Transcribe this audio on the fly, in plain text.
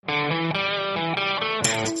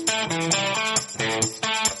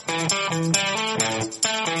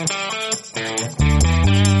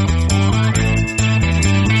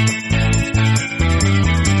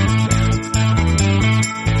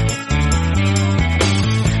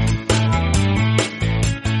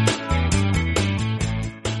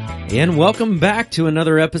And welcome back to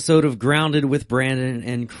another episode of Grounded with Brandon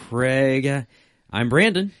and Craig. I'm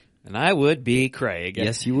Brandon. And I would be Craig.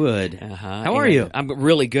 Yes, you would. How are And you? I'm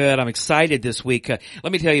really good. I'm excited this week. Let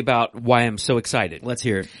me tell you about why I'm so excited. Let's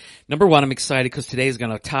hear it. Number one, I'm excited because today is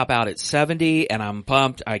going to top out at 70, and I'm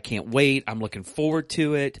pumped. I can't wait. I'm looking forward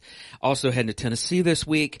to it. Also heading to Tennessee this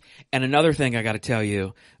week. And another thing I got to tell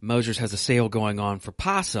you, Mosier's has a sale going on for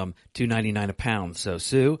possum, $2.99 a pound. So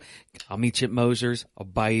Sue, I'll meet you at Mosier's. I'll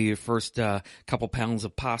buy you your first couple pounds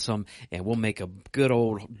of possum, and we'll make a good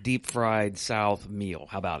old deep fried South meal.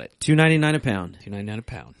 How about it? $2.99 a pound. $2.99 a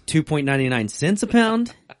pound. 2.99 cents a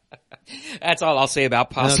pound. That's all I'll say about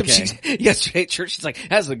possum. Okay. Yesterday at church, she's like,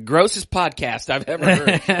 that's the grossest podcast I've ever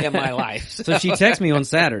heard in my life. So she texted me on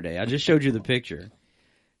Saturday. I just showed you the picture.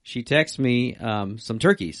 She texted me some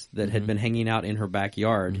turkeys that had been hanging out in her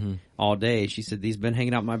backyard all day. She said, these been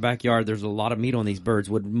hanging out in my backyard. There's a lot of meat on these birds.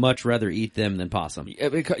 Would much rather eat them than possum.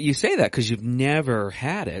 You say that because you've never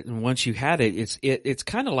had it, and once you had it, it's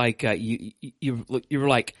kind of like you were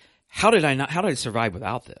like, how did I survive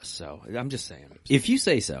without this? So I'm just saying. If you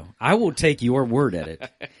say so, I will take your word at it.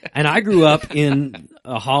 And I grew up in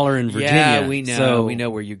a holler in Virginia. Yeah, we know. So, we know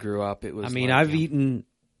where you grew up. It was. I mean, like, I've eaten.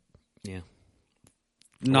 Yeah.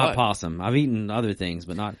 Not What? possum. I've eaten other things,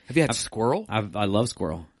 but not. Have you had squirrel? I love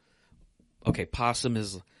squirrel. Okay, possum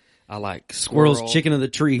is. I like Squirrel's chicken of the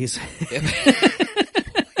trees.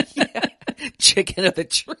 Chicken of the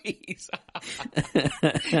trees.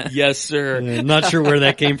 Yes, sir. Not sure where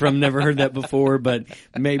that came from. Never heard that before, but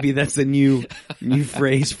maybe that's a new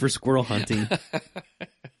phrase for squirrel hunting.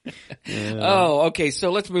 Oh, okay.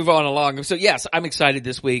 So let's move on along. So yes, I'm excited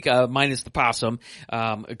this week, minus the possum.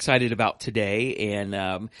 Excited about today,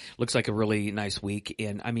 and looks like a really nice week.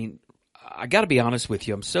 And I mean, I got to be honest with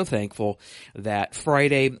you. I'm so thankful that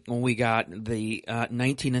Friday when we got the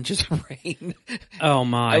 19 inches of rain. Oh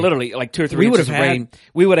my! I literally like 2 or 3 inches of rain.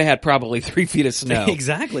 We would have had probably 3 feet of snow.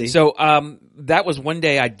 Exactly. So that was one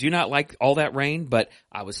day I do not like all that rain, but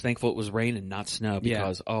I was thankful it was rain and not snow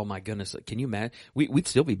because oh my goodness, can you imagine? We'd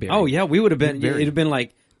still be buried. Oh yeah, we would have been. Buried. It'd have been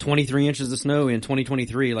like 23 inches of snow in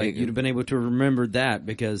 2023. Like you'd have been able to remember that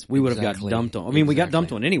because we would have got dumped on. I mean, we got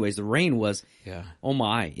dumped on anyways. The rain was. Yeah. Oh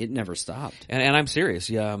my! It never stopped. And I'm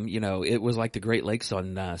serious. You know, it was like the Great Lakes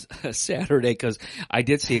on Saturday because I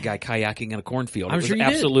did see a guy kayaking in a cornfield. It was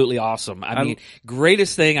absolutely awesome. I mean,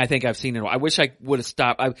 greatest thing I think I've seen in a while. I wish I would have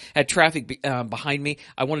stopped. I had traffic behind me.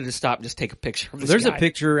 I wanted to stop and just take a picture of this There's guy. a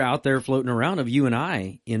picture out there floating around of you and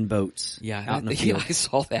I in boats. Yeah, out in the field. Yeah, I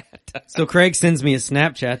saw that. So Craig sends me a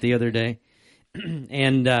Snapchat the other day,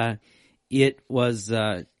 and it was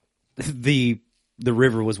the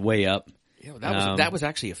river was way up. Yeah, that was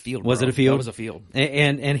actually a field. Was bro. it a field? That was a field.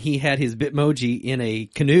 And he had his Bitmoji in a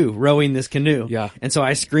canoe, rowing this canoe. Yeah. And so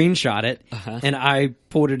I screenshot it, and I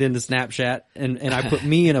pulled it into Snapchat, and I put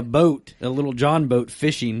me in a boat, a little John boat,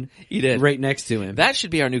 fishing You did. right next to him. That should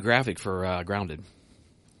be our new graphic for Grounded.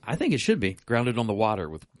 I think it should be. Grounded on the water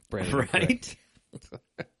with Brandon. and Craig. Right?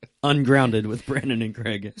 Ungrounded with Brandon and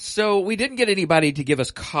Craig. So we didn't get anybody to give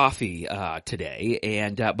us coffee today,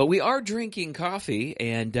 and but we are drinking coffee.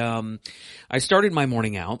 And I started my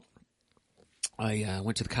morning out. I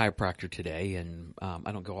went to the chiropractor today, and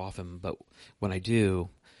I don't go often, but when I do,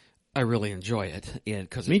 I really enjoy it, and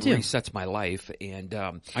because it too. resets my life. And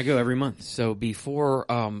I go every month. so before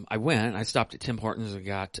I went, I stopped at Tim Hortons and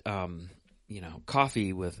got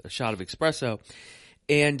coffee with a shot of espresso,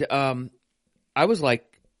 and I was like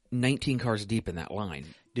 19 cars deep in that line.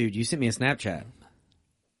 Dude, you sent me a Snapchat.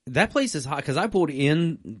 That place is hot because I pulled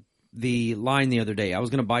in the line the other day. I was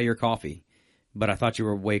going to buy your coffee, but I thought you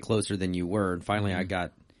were way closer than you were. And finally, I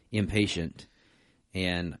got impatient,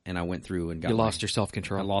 and I went through and got. You lost your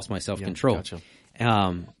self-control. I lost my self-control. Gotcha.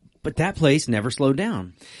 But that place never slowed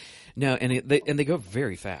down. No, and they go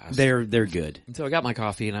very fast. They're good. And so I got my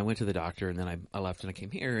coffee, and I went to the doctor, and then I left, and I came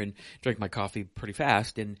here and drank my coffee pretty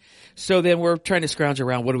fast. And so then we're trying to scrounge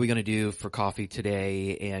around, what are we going to do for coffee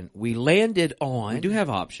today? And we landed on... We do have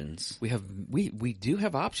options. We do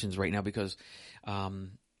have options right now because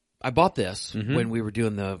I bought this when we were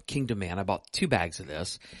doing the Kingdom Man. I bought 2 bags of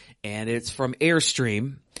this, and it's from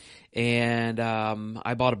Airstream. And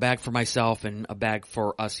I bought a bag for myself and a bag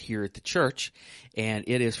for us here at the church. And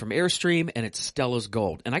it is from Airstream, and it's Stella's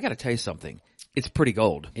Gold. And I got to tell you something. It's pretty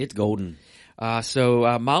gold. It's golden.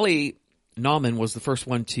 So Molly Nauman was the first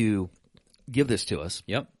one to give this to us.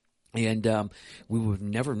 Yep. And we would have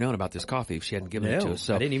never known about this coffee if she hadn't given it to us.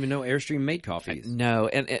 So I didn't even know Airstream made coffees. No.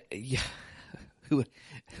 And yeah.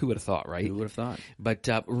 Who would have thought, right? Who would have thought? But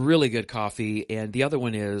really good coffee, and the other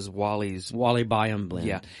one is Wally's Wally Byam blend.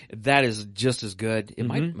 Yeah, that is just as good. It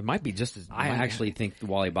might be just as. I actually think the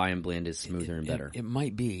Wally Byam blend is smoother and better. It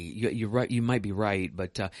might be. You're right. You might be right,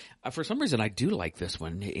 but for some reason I do like this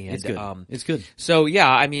one. And, it's good. It's good. So yeah,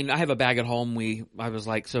 I mean, I have a bag at home. I was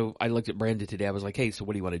like, so I looked at Brandon today. I was like, hey, so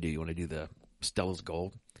what do you want to do? You want to do the Stella's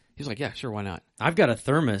Gold? He's like, yeah, sure, why not? I've got a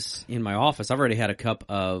thermos in my office. I've already had a cup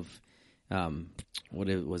of,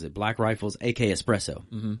 was it? Black Rifle's AK Espresso.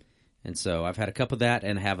 Mm-hmm. And so I've had a cup of that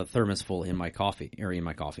and have a thermos full in my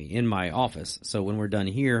office. So when we're done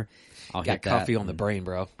here, I'll hit that. Got coffee on the brain,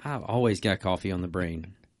 bro. I've always got coffee on the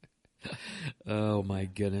brain. Oh my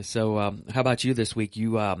goodness. So, how about you this week?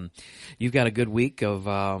 You've got a good week of,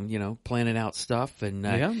 planning out stuff,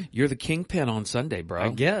 and you're the kingpin on Sunday, bro. I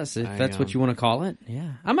guess if that's what you want to call it.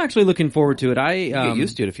 Yeah, I'm actually looking forward to it. Get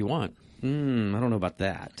used to it if you want. I don't know about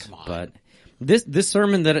that, but this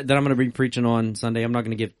sermon that I'm going to be preaching on Sunday, I'm not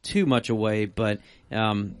going to give too much away, but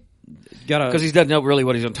because he doesn't know really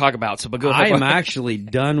what he's going to talk about. So, but go ahead. I am actually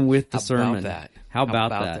done with the sermon. How about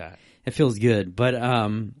that? It feels good, but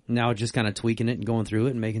now just kind of tweaking it and going through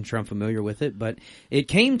it and making sure I'm familiar with it. But it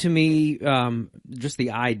came to me, just the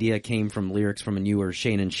idea came from lyrics from a newer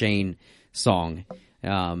Shane and Shane song,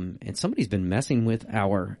 and somebody's been messing with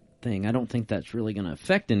our thing. I don't think that's really going to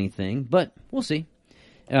affect anything, but we'll see.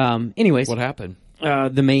 Anyways, what happened?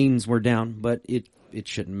 The mains were down, but it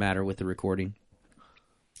shouldn't matter with the recording.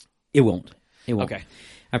 It won't. Okay,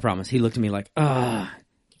 I promise. He looked at me like,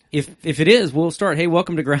 If it is, we'll start. Hey,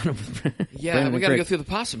 welcome to Ground Up with Brandon we got to go through the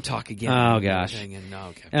possum talk again. Oh gosh.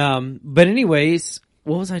 Okay. But anyways,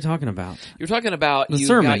 what was I talking about? You're talking about the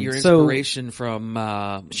sermon. Got your inspiration from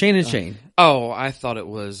Shane and Shane. Oh, I thought it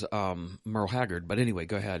was Merle Haggard. But anyway,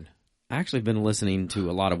 go ahead. I actually been listening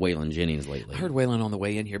to a lot of Waylon Jennings lately. I heard Waylon on the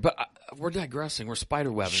way in here, but we're digressing. We're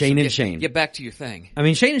spiderwebbing. Shane and Shane. Get back to your thing. I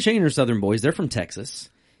mean, Shane and Shane are Southern boys. They're from Texas,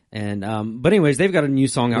 and but anyways, they've got a new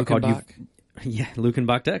song out called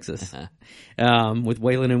Lukenbach, Texas, with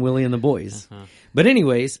Waylon and Willie and the boys. But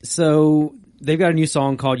anyways, so they've got a new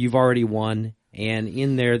song called You've Already Won, and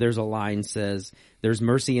in there's a line says, there's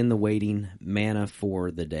mercy in the waiting, manna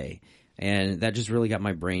for the day. And that just really got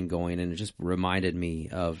my brain going, and it just reminded me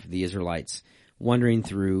of the Israelites wandering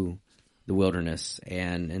through the wilderness,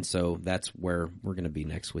 and so that's where we're going to be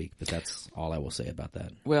next week. But that's all I will say about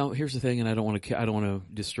that. Well, here's the thing, and I don't want to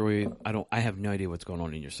destroy. I have no idea what's going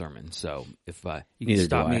on in your sermon. So if you can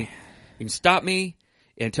you can stop me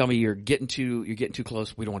and tell me you're getting too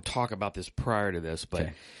close. We don't want to talk about this prior to this, but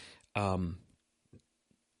okay.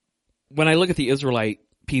 When I look at the Israelite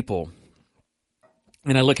people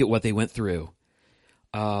and I look at what they went through,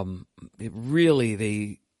 I really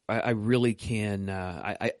can.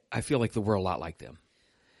 I feel like we're a lot like them.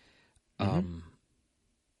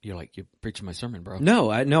 You're preaching my sermon, bro. No,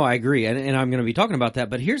 I agree, and I'm going to be talking about that.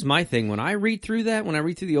 But here's my thing: when I read through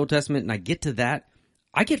the Old Testament, and I get to that,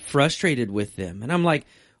 I get frustrated with them, and I'm like,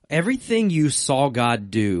 everything you saw God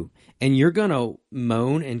do, and you're going to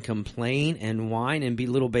moan and complain and whine and be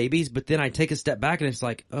little babies, but then I take a step back, and it's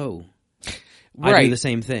like, oh. Right. I do the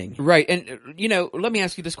same thing. Right. And, let me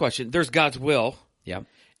ask you this question. There's God's will. Yeah.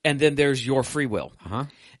 And then there's your free will. Uh-huh.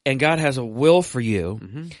 And God has a will for you.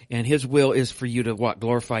 Mm-hmm. And His will is for you to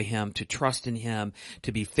glorify Him, to trust in Him,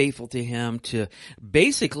 to be faithful to Him, to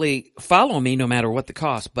basically follow me no matter what the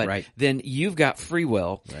cost. But then you've got free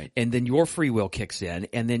will. Right. And then your free will kicks in.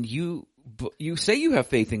 And then you say you have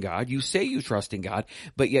faith in God, you say you trust in God,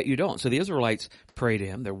 but yet you don't. So the Israelites pray to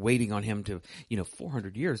Him. They're waiting on Him to,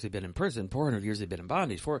 400 years they've been in prison, 400 years they've been in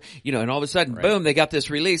bondage, and all of a sudden, boom, they got this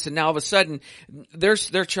release, and now all of a sudden,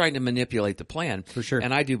 they're trying to manipulate the plan. For sure.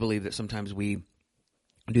 And I do believe that sometimes we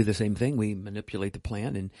do the same thing. We manipulate the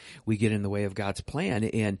plan and we get in the way of God's plan.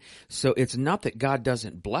 And so it's not that God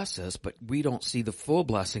doesn't bless us, but we don't see the full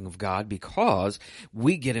blessing of God because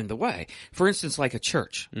we get in the way. For instance, like a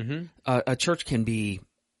church. Mm-hmm. A church can be,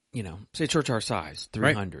 say a church our size,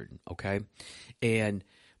 300, okay?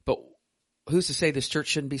 But who's to say this church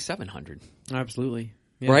shouldn't be 700? Absolutely.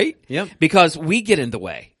 Yeah. Right? Yep. Because we get in the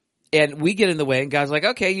way. And we get in the way, and God's like,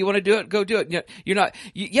 okay, you want to do it? Go do it.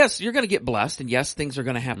 Yes, you're going to get blessed, and yes, things are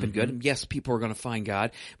going to happen good, and yes, people are going to find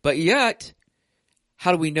God. But yet,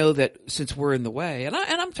 how do we know that since we're in the way? And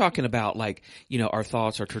I'm talking about our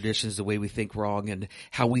thoughts, our traditions, the way we think wrong, and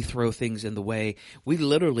how we throw things in the way. We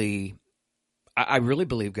literally, I really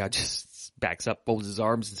believe God just backs up, folds His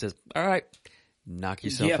arms, and says, all right, knock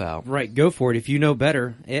yourself out. Right, go for it if you know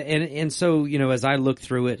better. And so, as I look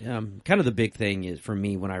through it, kind of the big thing is for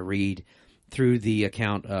me when I read through the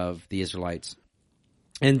account of the Israelites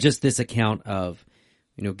and just this account of,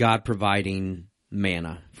 God providing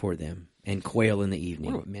manna for them and quail in the I wonder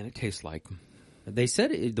evening. what manna tastes like. They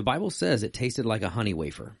said the Bible says it tasted like a honey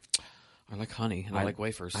wafer. I like honey and I like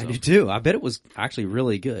wafers. I So. do too. I bet it was actually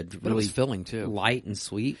really good, But really it was filling too. light and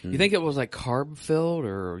sweet. And You think it was like carb filled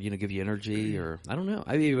or, give you energy or? I don't know.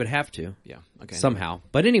 I mean, it would have to. Yeah. Okay. Somehow.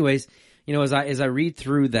 But anyways, as I read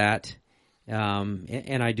through that,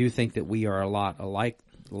 and I do think that we are a lot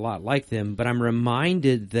like them, but I'm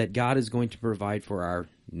reminded that God is going to provide for our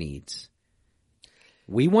needs.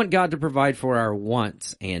 We want God to provide for our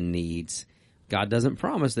wants and needs. God doesn't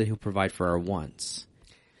promise that He'll provide for our wants.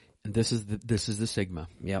 And this is the Sigma.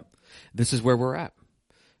 Yep. This is where we're at.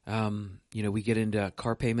 We get into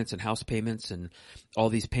car payments and house payments and all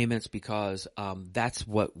these payments because that's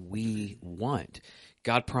what we want.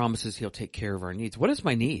 God promises He'll take care of our needs. What is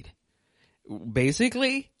my need?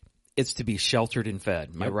 Basically, it's to be sheltered and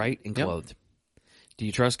fed. Am I right? And clothed. Do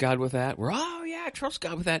you trust God with that? I trust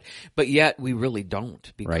God with that. But yet we really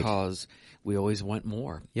don't because we always want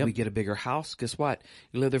more. Yep. We get a bigger house. Guess what?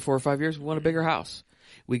 You live there 4 or 5 years, we want a bigger house.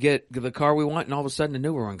 We get the car we want, and all of a sudden a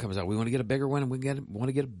newer one comes out. We want to get a bigger one, and we want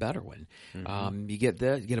to get a better one. Mm-hmm. You get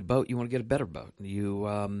a boat, you want to get a better boat.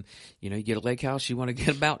 You get a lake house, you want to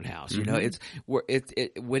get a mountain house.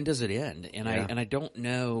 Mm-hmm. When does it end? And I don't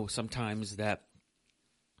know sometimes that,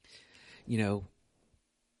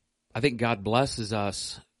 I think God blesses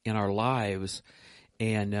us in our lives,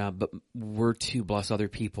 and but we're to bless other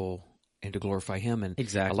people and to glorify Him. And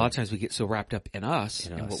exactly. A lot of times we get so wrapped up in us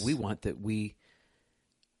and what we want that we.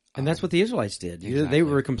 And that's what the Israelites did. Exactly. They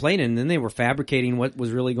were complaining, and then they were fabricating what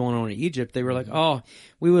was really going on in Egypt. They were like, "Oh,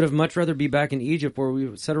 we would have much rather be back in Egypt where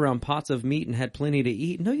we sat around pots of meat and had plenty to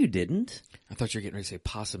eat." No, you didn't. I thought you were getting ready to say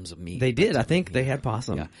possums of meat. They did. I think they had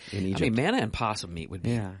possum in Egypt. I mean, manna and possum meat would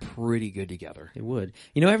be pretty good together. It would.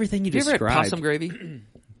 Everything you Have described. You ever had possum gravy?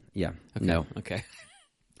 Yeah. Okay. No. Okay.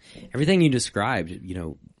 Everything you described,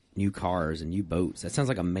 new cars and new boats. That sounds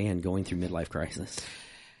like a man going through midlife crisis.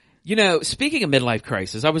 Speaking of midlife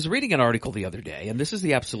crisis, I was reading an article the other day, and this is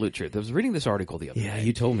the absolute truth. I was reading this article the other day. Yeah,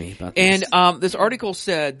 you told me about this. And this article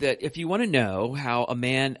said that if you want to know how a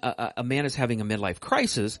man is having a midlife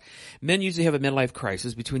crisis, men usually have a midlife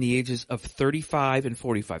crisis between the ages of 35 and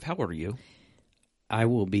 45. How old are you? I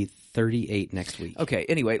will be 38 next week. Okay,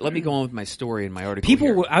 anyway, let me go on with my story in my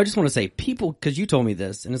article. I just want to say because you told me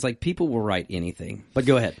this, and it's like people will write anything. But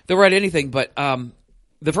go ahead. They'll write anything, but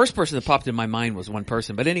the first person that popped in my mind was one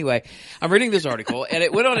person. But anyway, I'm reading this article, and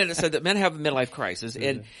it went on and it said that men have a midlife crisis.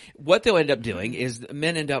 And what they'll end up doing is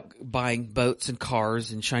men end up buying boats and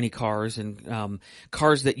cars and shiny cars and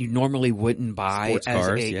cars that you normally wouldn't buy as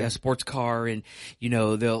a sports car. And,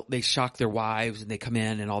 they shock their wives and they come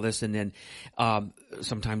in and all this. And then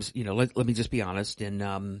sometimes, let me just be honest. And,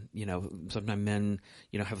 sometimes men,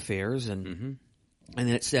 have affairs. And then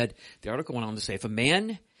it said, the article went on to say, if a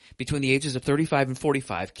man between the ages of 35 and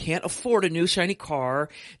 45 can't afford a new shiny car,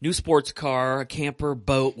 new sports car, a camper,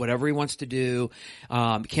 boat, whatever he wants to do,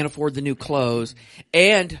 can't afford the new clothes.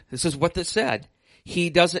 And this is what this said.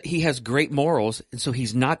 He has great morals, and so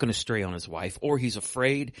he's not going to stray on his wife, or he's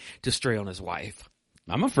afraid to stray on his wife.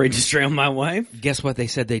 I'm afraid to stray on my wife. Guess what they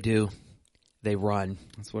said they do? They run.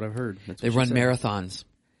 That's what I've heard. They run marathons.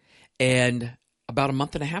 And about a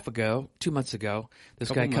month and a half ago, 2 months ago,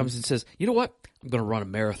 this guy comes and says, you know what? I'm going to run a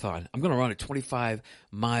marathon. I'm going to run a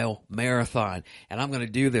 25-mile marathon, and I'm going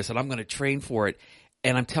to do this, and I'm going to train for it.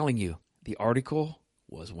 And I'm telling you, the article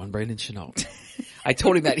was one Brandon Chenault. I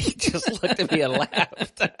told him that. He just looked at me and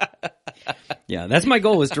laughed. Yeah, that's my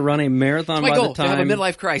goal, is to run a marathon by the time. To have a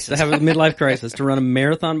midlife crisis. To have a midlife crisis, to run a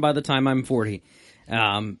marathon by the time I'm 40.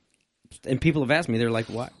 And people have asked me, they're like,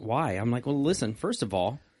 why? I'm like, well, listen, first of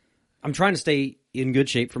all, I'm trying to stay in good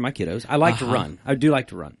shape for my kiddos. I like to run. I do like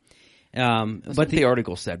to run. That's what the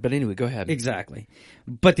article said. But anyway, go ahead. Exactly.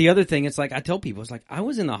 But the other thing, it's like, I tell people, it's like, I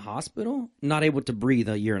was in the hospital, not able to breathe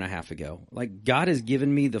a year and a half ago. Like, God has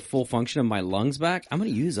given me the full function of my lungs back. I'm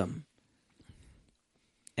going to use them.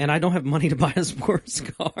 And I don't have money to buy a sports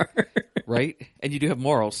car. Right? And you do have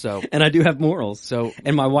morals, so. And I do have morals. So.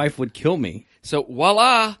 And my wife would kill me. So,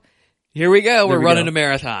 voila. Here we go. We're running a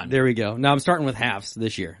marathon. There we go. Now I'm starting with halves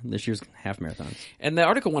this year. This year's half marathons. And the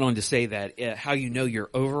article went on to say that how you know you're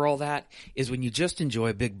over all that is when you just enjoy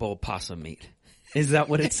a big bowl of possum meat. Is that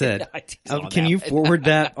what it said? Can you forward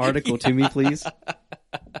that article to me, please?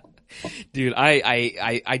 Dude,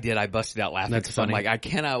 I did. I busted out laughing. That's funny. I'm like, I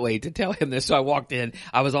cannot wait to tell him this. So I walked in.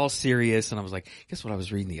 I was all serious, and I was like, guess what I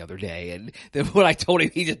was reading the other day? And then when I told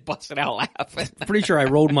him, he just busted out laughing. Pretty sure I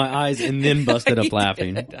rolled my eyes and then busted up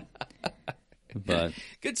laughing. But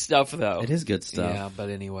good stuff, though. It is good stuff. Yeah, but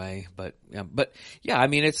anyway, I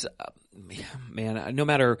mean, it's man, no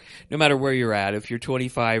matter where you're at, if you're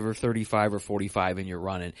 25 or 35 or 45 and you're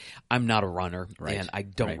running, I'm not a runner, Right. and I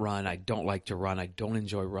don't Right. run. I don't like to run. I don't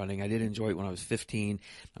enjoy running. I did enjoy it when I was 15.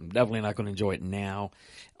 I'm definitely not going to enjoy it now.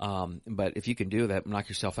 But if you can do that, knock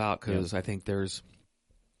yourself out, because I think there's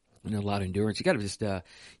a lot of endurance. You got to just,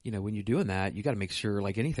 when you're doing that, you got to make sure,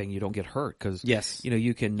 like anything, you don't get hurt, because Yes.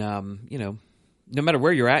 you can, no matter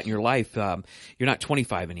where you're at in your life, you're not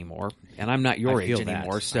 25 anymore, and I'm not your I age feel that.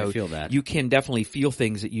 anymore. I So feel that. you can definitely feel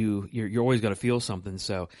things that you're always going to feel something.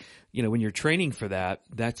 So, when you're training for that,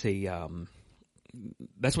 that's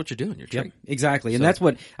what you're doing. You're Yep, training. exactly. And So- that's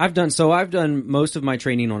what I've done. So I've done most of my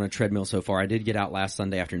training on a treadmill so far. I did get out last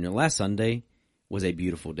Sunday afternoon. Last Sunday was a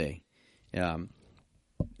beautiful day.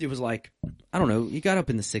 It was like, I don't know, you got up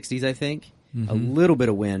in the 60s, I think. A little bit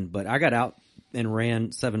of wind, but I got out and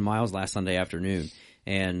ran 7 miles last Sunday afternoon,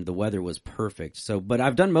 and the weather was perfect. So, but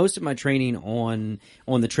I've done most of my training on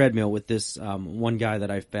the treadmill with this one guy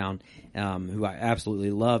that I found who I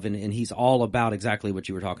absolutely love, and he's all about exactly what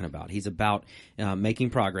you were talking about. He's about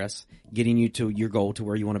making progress, getting you to your goal, to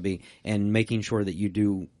where you want to be, and making sure that you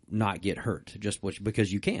do not get hurt,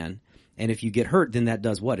 because you can. And if you get hurt, then that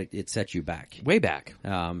does what? It sets you back. Way back.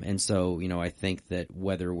 And so, I think that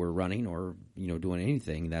whether we're running or, doing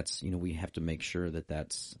anything, that's, we have to make sure that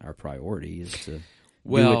that's our priority, is to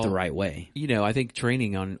do it the right way. I think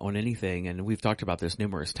training on anything, and we've talked about this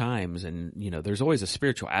numerous times, and there's always a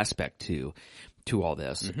spiritual aspect to all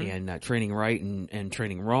this, and training right and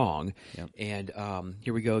training wrong. Yep. And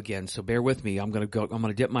here we go again. So bear with me. I'm going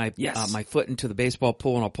to dip my my foot into the baseball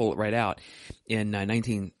pool, and I'll pull it right out. In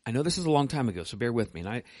I know this is a long time ago, so bear with me.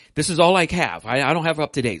 And this is all I have. I don't have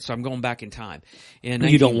up to date, so I'm going back in time.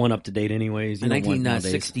 You don't want up to date anyways. In You don't want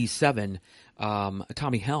nowadays. 1967,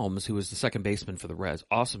 Tommy Helms, who was the second baseman for the Reds,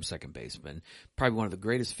 awesome second baseman, probably one of the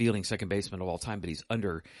greatest fielding second basemen of all time, but he's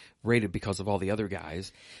underrated because of all the other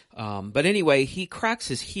guys. But anyway, he cracks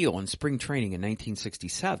his heel in spring training in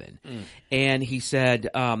 1967. And he said,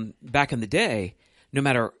 back in the day, no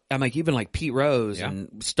matter, even like Pete Rose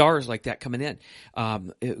and stars like that coming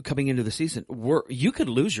into the season, you could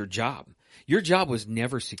lose your job. Your job was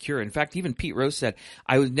never secure. In fact, even Pete Rose said,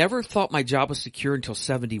 I never thought my job was secure until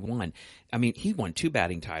 71. He won 2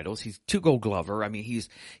 batting titles. He's 2 Gold Glover. He's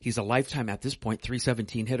a lifetime, at this point,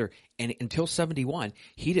 317 hitter. And until 71,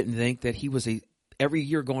 he didn't think that he was every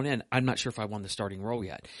year going in, I'm not sure if I won the starting role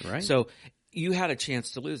yet. Right. So you had a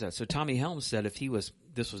chance to lose that. So Tommy Helms said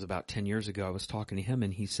this was about 10 years ago, I was talking to him,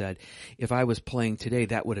 and he said, if I was playing today,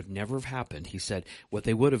 that would have never have happened. He said, what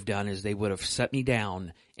they would have done is they would have set me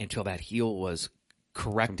down until that heel was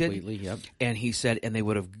corrected. Completely, yep. And he said, and they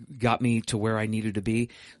would have got me to where I needed to be,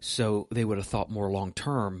 so they would have thought more long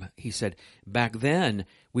term. He said, back then,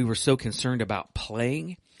 we were so concerned about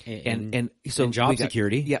playing and job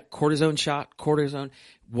security. Yeah, cortisone,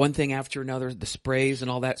 one thing after another, the sprays and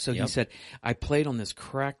all that. So he said, I played on this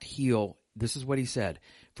cracked heel. This is what he said,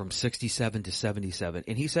 from 67 to 77.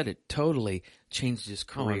 And he said it totally changed his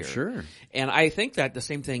career. I'm sure. And I think that the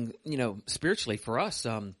same thing, spiritually for us,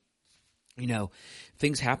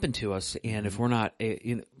 things happen to us. And if we're not,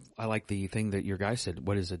 I like the thing that your guy said,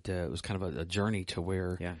 what is it? It was kind of a journey to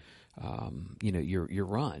where, your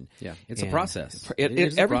run. Yeah. It's a process.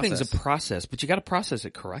 Everything's a process, but you got to process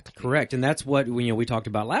it correctly. Correct. And that's what we talked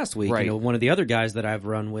about last week. Right. One of the other guys that I've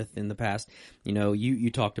run with in the past, you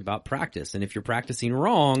talked about practice. And if you're practicing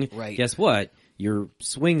wrong, Right. guess what? Your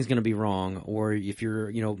swing's going to be wrong. Or if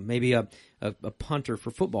you're, maybe a punter for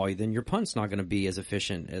football, then your punt's not going to be as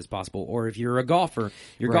efficient as possible. Or if you're a golfer,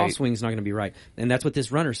 your golf swing's not going to be right. And that's what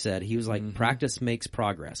this runner said. He was like, practice makes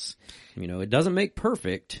progress. It doesn't make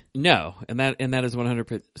perfect. No, and that is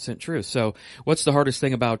 100% true. So, what's the hardest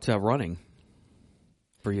thing about running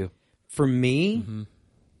for you? For me,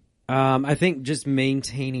 I think just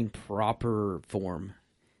maintaining proper form.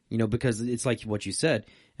 Because it's like what you said.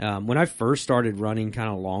 When I first started running kind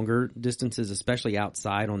of longer distances, especially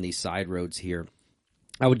outside on these side roads here,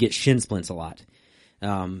 I would get shin splints a lot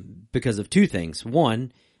because of 2 things.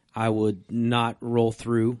 One, I would not roll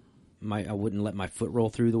through I wouldn't let my foot roll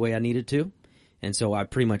through the way I needed to, and so I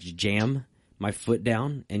pretty much jam my foot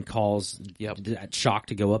down and cause that shock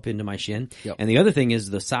to go up into my shin. Yep. And the other thing is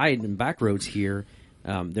the side and back roads here,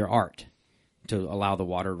 they're art to allow the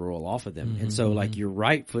water to roll off of them. And so like your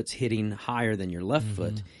right foot's hitting higher than your left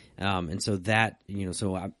foot. And so that,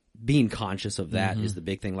 being conscious of that is the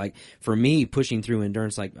big thing. Like for me, pushing through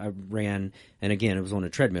endurance, like I ran, and again, it was on a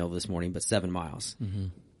treadmill this morning, but 7 miles.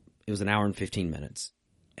 It was an hour and 15 minutes.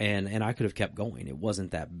 And I could have kept going. It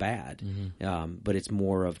wasn't that bad. But it's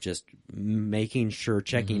more of just making sure,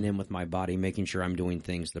 checking in with my body, making sure I'm doing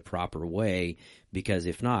things the proper way, because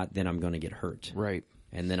if not, then I'm going to get hurt. Right.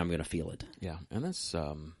 And then I'm going to feel it. Yeah. And that's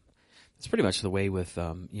pretty much the way with,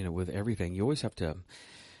 with everything. You always have to,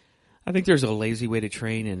 I think there's a lazy way to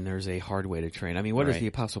train and there's a hard way to train. I mean, what does the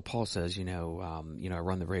Apostle Paul says, I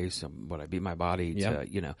run the race, I beat my body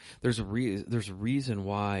to, there's a reason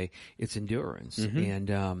why it's endurance. And,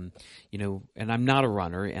 and I'm not a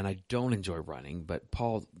runner and I don't enjoy running, but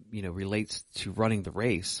Paul, relates to running the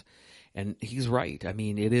race, and he's right. I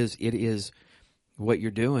mean, it is what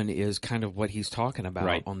you're doing is kind of what he's talking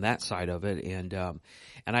about on that side of it. And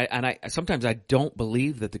I sometimes I don't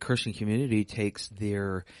believe that the Christian community takes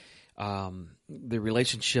their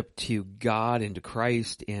relationship to God and to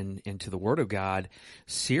Christ and to the Word of God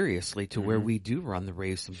seriously, to where we do run the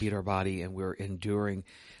race and beat our body and we're enduring.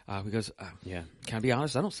 Because can I be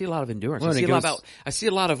honest? I don't see a lot of endurance. Well, I see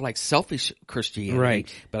a lot of like selfish Christianity,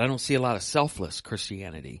 but I don't see a lot of selfless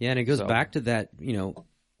Christianity. Yeah, and it goes back to that,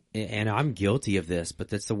 and I'm guilty of this, but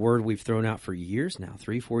that's the word we've thrown out for years now,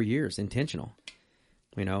 3-4 years, intentional.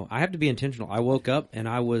 I have to be intentional. I woke up and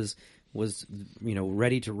I was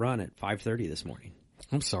ready to run at 5:30 this morning.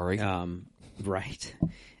 I'm sorry. Right.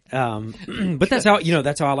 But that's how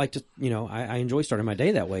I like to, I enjoy starting my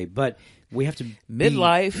day that way, but we have to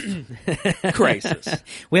midlife crisis.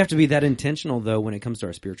 We have to be that intentional though when it comes to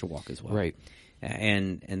our spiritual walk as well. Right.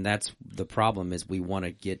 And that's the problem, is we want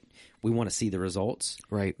to see the results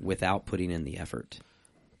without putting in the effort.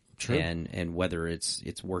 True. And whether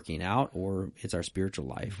it's working out or it's our spiritual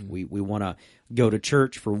life, we want to go to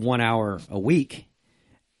church for 1 hour a week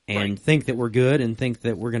and think that we're good and think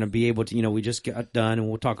that we're going to be able to, we just got done, and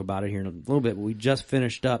we'll talk about it here in a little bit, but we just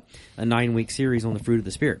finished up a 9-week series on the fruit of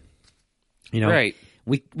the Spirit.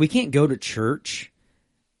 We can't go to church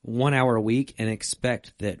 1 hour a week and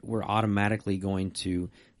expect that we're automatically going to,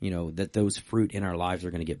 that those fruit in our lives are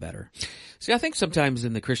going to get better. See, I think sometimes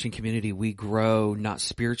in the Christian community, we grow not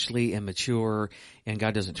spiritually and mature, and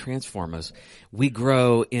God doesn't transform us. We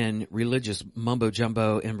grow in religious mumbo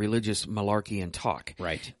jumbo and religious malarkey and talk.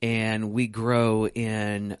 Right. And we grow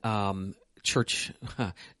in,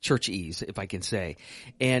 churchese, if I can say.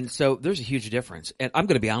 And so there's a huge difference. And I'm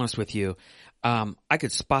going to be honest with you. I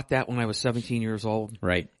could spot that when I was 17 years old.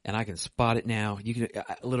 Right. And I can spot it now. You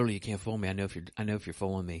can't fool me. I know if you're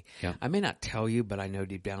fooling me. Yeah. I may not tell you, but I know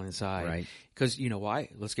deep down inside. Right. Because you know why?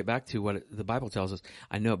 Let's get back to what the Bible tells us.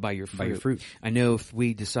 I know it by your fruit. By your fruit. I know if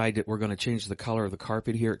we decide that we're going to change the color of the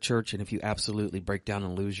carpet here at church, and if you absolutely break down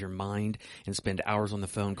and lose your mind and spend hours on the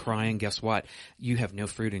phone crying, guess what? You have no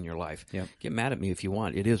fruit in your life. Yep. Get mad at me if you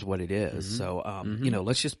want. It is what it is. So,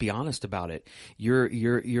 let's just be honest about it.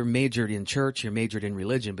 You're majored in church, you're majored in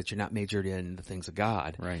religion, but you're not majored in the things of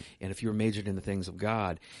God. Right. And if you're majored in the things of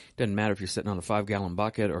God, it doesn't matter if you're sitting on a 5-gallon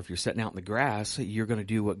bucket or if you're sitting out in the grass, you're going to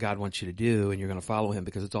do what God wants you to do, and you're going to follow Him,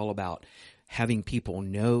 because it's all about having people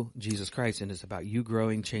know Jesus Christ, and it's about you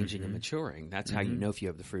growing, changing, and maturing. That's how you know if you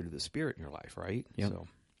have the fruit of the Spirit in your life, right? Yep. So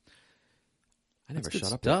I never That's good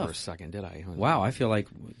shut up stuff. there for a second, did I? Wow, I feel like,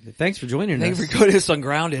 thanks for joining us. Thank you for going us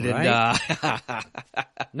ungrounded. Right? And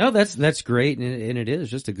No, that's great, and it is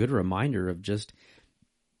just a good reminder of just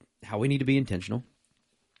how we need to be intentional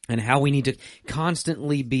and how we need to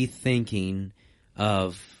constantly be thinking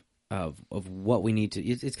of what we need to.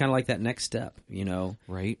 It's kind of like that next step,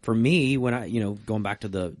 Right. For me, when I, going back to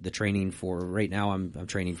the training for right now, I'm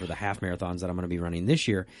training for the half marathons that I'm going to be running this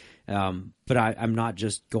year. But I'm not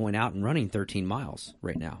just going out and running 13 miles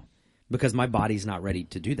right now, because my body's not ready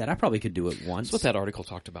to do that. I probably could do it once. That's what that article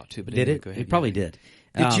talked about too. But Did anyway, it? Go ahead. It probably did.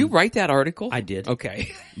 Did you write that article? I did.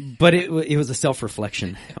 Okay. But it was a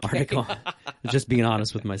self-reflection article. Just being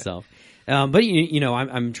honest with myself. But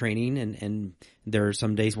I'm training, and there are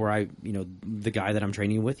some days where the guy that I'm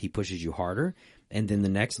training with, he pushes you harder, and then the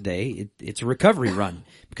next day it's a recovery run,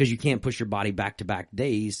 because you can't push your body back-to-back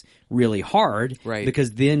days really hard, right?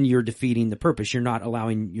 Because then you're defeating the purpose. You're not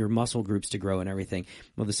allowing your muscle groups to grow and everything.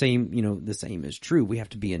 Well, the same is true. We have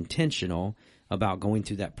to be intentional about going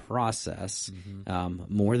through that process,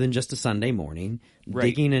 more than just a Sunday morning,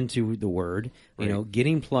 digging into the Word,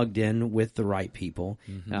 getting plugged in with the right people,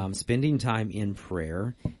 spending time in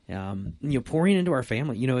prayer, pouring into our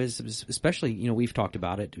family, especially, we've talked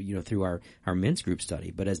about it, through our men's group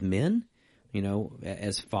study, but as men,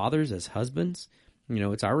 as fathers, as husbands,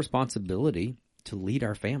 it's our responsibility to lead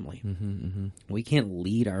our family. We can't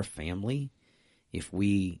lead our family if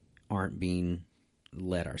we aren't being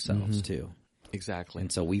led ourselves too. Exactly. And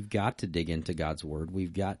so we've got to dig into God's Word.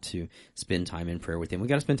 We've got to spend time in prayer with Him. We've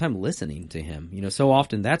got to spend time listening to Him. So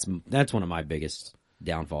often that's one of my biggest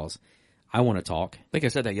downfalls. I want to talk. I think I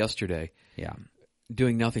said that yesterday. Yeah.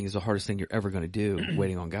 Doing nothing is the hardest thing you're ever going to do,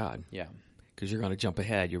 waiting on God. Yeah. Because you're going to jump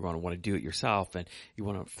ahead. You're going to want to do it yourself, and you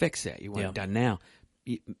want to fix it. You want Yeah. it done now.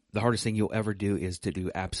 The hardest thing you'll ever do is to do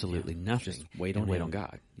absolutely nothing. Just wait and on wait Him. on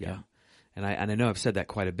God. Yeah. And I know I've said that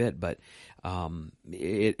quite a bit, but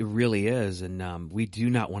it really is. And we do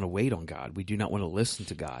not want to wait on God. We do not want to listen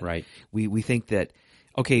to God. Right. We think that,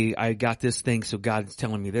 okay, I got this thing, so God's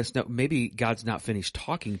telling me this. No, maybe God's not finished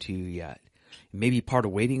talking to you yet. Maybe part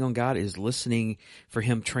of waiting on God is listening for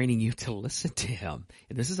Him, training you to listen to Him.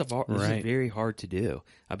 And this is very hard to do.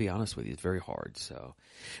 I'll be honest with you, it's very hard. So,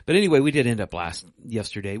 but anyway, we did end up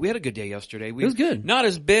yesterday. We had a good day yesterday. It was good. Not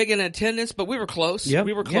as big in attendance, but we were close. Yep.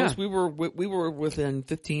 We were close. Yeah. We were within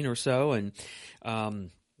 15 or so, and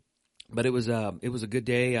but it was a good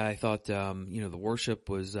day. I thought the worship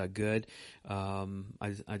was good.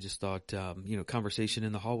 I just thought conversation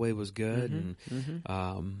in the hallway was good,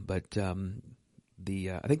 but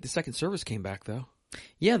I think the second service came back though.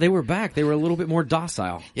 Yeah, they were back. They were a little bit more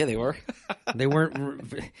docile. Yeah, they were. They weren't.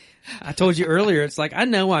 I told you earlier. It's like, I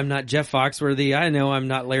know I'm not Jeff Foxworthy. I know I'm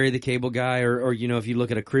not Larry the Cable Guy, or if you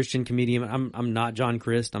look at a Christian comedian, I'm not John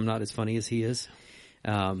Crist. I'm not as funny as he is.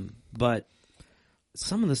 But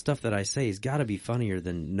some of the stuff that I say has got to be funnier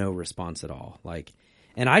than no response at all.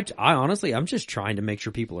 And I honestly, I'm just trying to make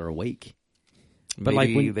sure people are awake. But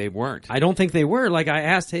Maybe they weren't. I don't think they were. I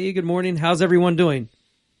asked, "Hey, good morning. How's everyone doing?"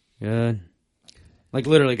 Good.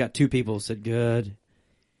 Literally got two people said good.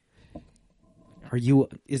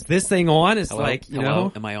 Is this thing on? It's Hello?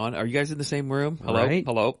 Hello? Am I on? Are you guys in the same room? Hello? Right?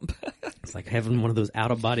 Hello? It's like having one of those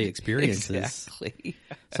out-of-body experiences. Exactly.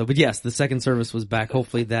 So, but yes, the second service was back.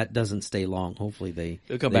 Hopefully that doesn't stay long. Hopefully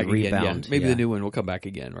they'll come back rebound. again. Yeah. Maybe the new one will come back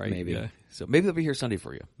again, right? Maybe. Yeah. So maybe they'll be here Sunday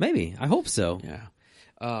for you. Maybe. I hope so. Yeah.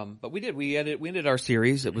 But we ended our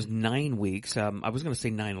series. It was 9 weeks. I was going to say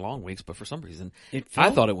 9 long weeks, but for some reason,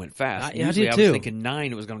 I thought it went fast. Usually I did I was too. thinking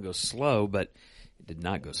 9, it was going to go slow, but it did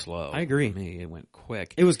not go slow. I agree. For me, it went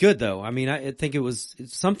quick. It was good though. I mean, I think it's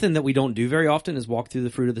something that we don't do very often is walk through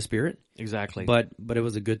the fruit of the Spirit. Exactly. But it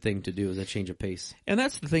was a good thing to do as a change of pace. And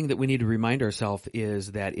that's the thing that we need to remind ourselves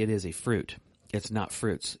is that it is a fruit. It's not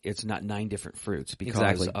fruits. It's not 9 different fruits because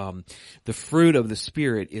Exactly. The fruit of the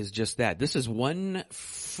Spirit is just that. This is one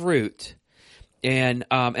fruit, and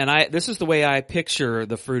this is the way I picture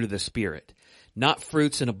the fruit of the Spirit. Not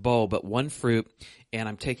fruits in a bowl, but one fruit, and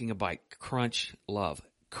I'm taking a bite. Crunch, love.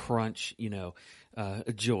 Crunch,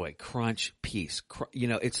 joy. Crunch, peace.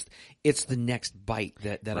 It's the next bite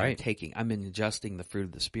that I'm Right. taking. I'm ingesting the fruit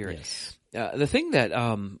of the Spirit. Yes. The thing that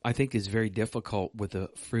I think is very difficult with the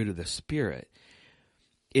fruit of the Spirit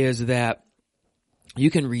is that you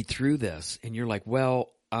can read through this and you're like,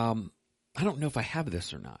 well, I don't know if I have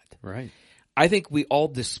this or not. Right. I think we all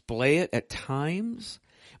display it at times,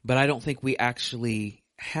 but I don't think we actually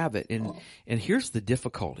have it. And here's the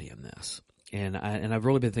difficulty in this. And I've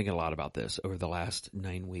really been thinking a lot about this over the last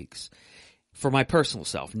 9 weeks. For my personal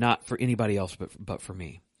self, not for anybody else, but for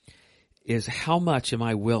me, is how much am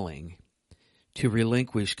I willing to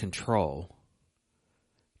relinquish control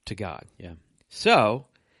to God? Yeah. So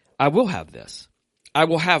I will have this. I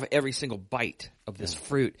will have every single bite of this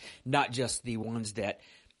fruit, not just the ones that,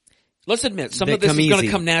 let's admit, some They of this come is going to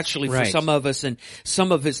easy. come naturally for Right. some of us, and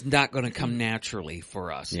some of it's not going to come naturally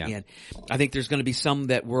for us. Yeah. And I think there's going to be some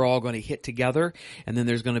that we're all going to hit together, and then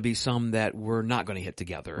there's going to be some that we're not going to hit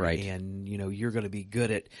together. Right. And, you're going to be good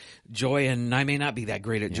at joy, and I may not be that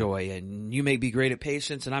great at joy, and you may be great at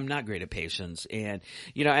patience, and I'm not great at patience. And,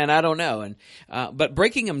 and I don't know. And, but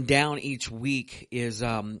breaking them down each week is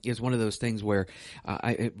one of those things where,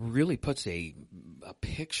 it really puts a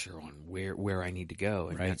picture on where I need to go.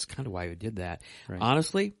 And Right. that's kind of why I did that. Right.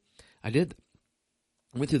 Honestly, I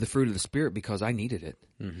went through the fruit of the Spirit because I needed it.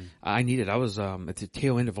 Mm-hmm. I needed. I was at the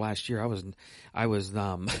tail end of last year.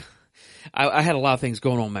 I had a lot of things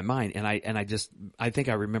going on in my mind, and I think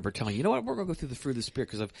I remember telling you know what, we're going to go through the fruit of the Spirit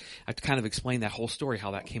because I've kind of explained that whole story,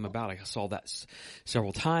 how that came about. I saw that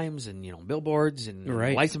several times, and billboards and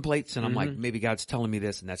Right. license plates, and I'm like, Mm-hmm. maybe God's telling me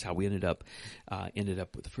this, and that's how we ended up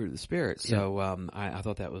with the fruit of the Spirit. So I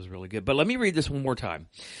thought that was really good. But let me read this one more time.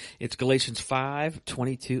 It's Galatians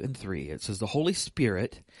 5:22-3. It says the Holy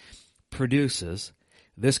Spirit produces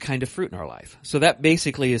this kind of fruit in our life. So that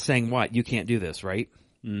basically is saying what? You can't do this, right?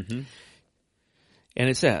 Mm-hmm. And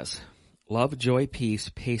it says, love, joy, peace,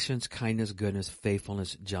 patience, kindness, goodness,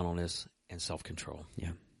 faithfulness, gentleness, and self-control.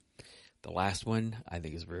 Yeah. The last one, I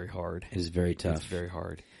think, is very hard. It is very tough. It's very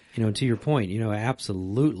hard. To your point,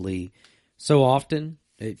 absolutely. So often,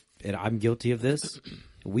 and I'm guilty of this,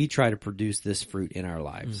 we try to produce this fruit in our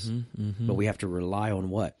lives. Mm-hmm. But we have to rely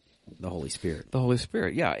on what? the Holy Spirit. The Holy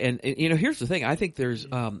Spirit, yeah. And here's the thing. I think there's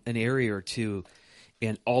an area or two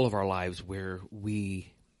in all of our lives where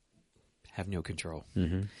we have no control.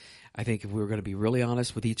 Mm-hmm. I think if we were going to be really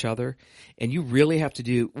honest with each other, and you really have to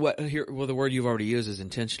do the word you've already used is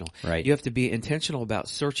intentional. Right. You have to be intentional about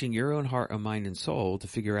searching your own heart and mind and soul to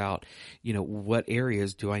figure out, what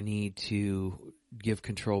areas do I need to give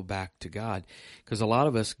control back to God? Because a lot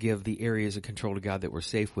of us give the areas of control to God that we're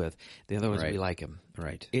safe with. The other ones we like Him.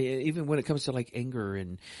 Right. Even when it comes to like anger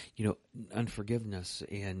and, unforgiveness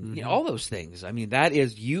and all those things. I mean, that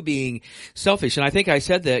is you being selfish. And I think I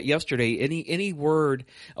said that yesterday. Any word,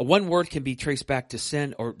 one word can be traced back to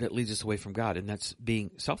sin or that leads us away from God, and that's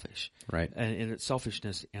being selfish. Right. And it's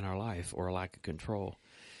selfishness in our life or a lack of control.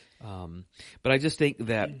 But I just think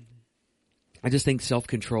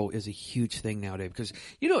self-control is a huge thing nowadays because,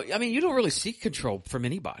 you don't really seek control from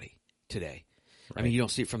anybody today. Right. I mean, you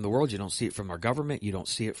don't see it from the world. You don't see it from our government. You don't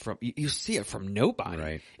see it from, you see it from nobody.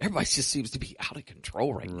 Right. Everybody just seems to be out of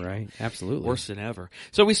control right now. Right. Absolutely. Worse than ever.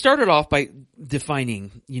 So we started off by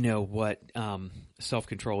defining, what,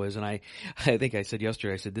 self-control is. And I think I said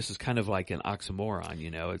yesterday, I said, this is kind of like an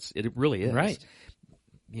oxymoron, it really is. Right.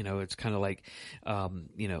 It's kind of like,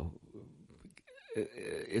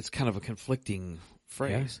 it's kind of a conflicting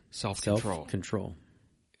phrase, self-control. Self-control.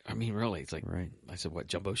 I mean, really, it's like, right. I said, what,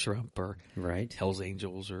 Jumbo Shrimp or right. Hell's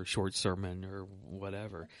Angels or Short Sermon or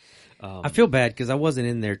whatever. I feel bad because I wasn't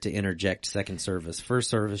in there to interject second service. First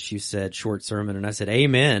service, you said short sermon, and I said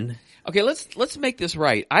amen. Okay, let's make this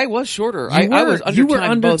right. I was shorter. I was under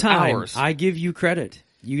both time. Hours. I give you credit.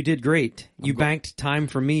 You did great. You banked time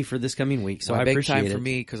for me for this coming week, so I appreciate it. Time for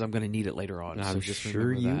me because I'm going to need it later on. I'm so just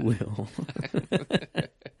sure you will.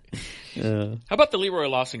 How about the Leroy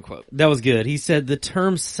Lawson quote? That was good. He said the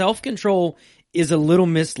term self-control is a little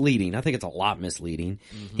misleading. I think it's a lot misleading.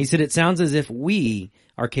 Mm-hmm. He said it sounds as if we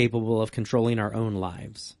are capable of controlling our own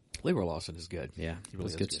lives. Leroy Lawson is good. Yeah, it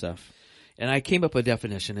was good stuff. And I came up with a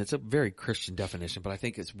definition. It's a very Christian definition, but I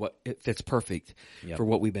think it fits perfect for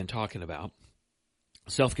what we've been talking about.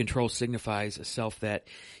 Self-control signifies a self that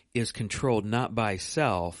is controlled not by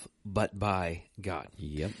self, but by God.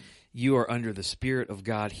 Yep. You are under the Spirit of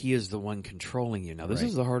God. He is the one controlling you. Now, this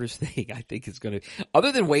is the hardest thing I think it's going to,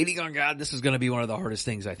 other than waiting on God, this is going to be one of the hardest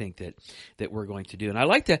things I think that we're going to do. And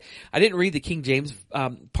I didn't read the King James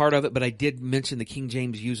part of it, but I did mention the King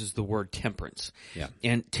James uses the word temperance. Yeah.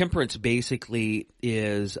 And temperance basically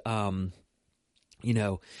is,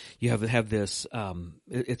 you have this,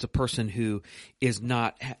 it's a person who is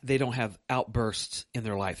not, they don't have outbursts in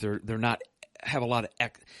their life. They're not, have a lot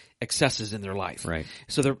of excesses in their life. Right.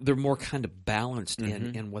 So they're more kind of balanced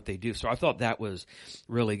in what they do. So I thought that was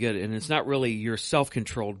really good. And it's not really you're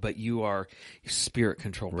self-controlled, but you are spirit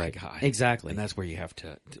controlled by God. Exactly. And that's where you have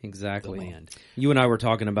to land. You and I were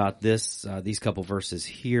talking about this, these couple verses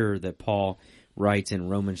here that Paul writes in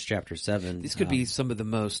Romans chapter 7. These could be some of the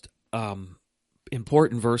most,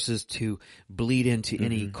 important verses to bleed into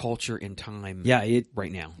any culture and time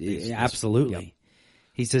right now. Absolutely. Yep.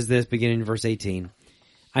 He says this beginning in verse 18.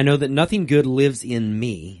 I know that nothing good lives in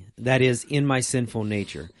me, that is, in my sinful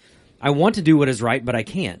nature. I want to do what is right, but I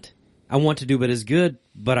can't. I want to do what is good,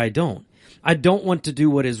 but I don't. I don't want to do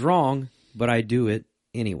what is wrong, but I do it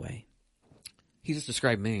anyway. He just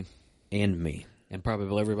described me. And me. And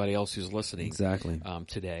probably everybody else who's listening exactly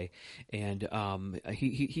today. And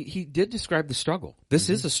he did describe the struggle. This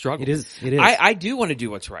is a struggle. It is. I do want to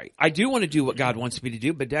do what's right. I do want to do what God wants me to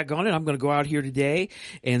do, but daggone it, I'm going to go out here today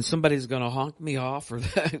and somebody's going to honk me off or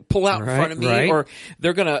pull out in front of me or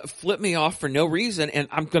they're going to flip me off for no reason. And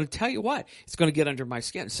I'm going to tell you what, it's going to get under my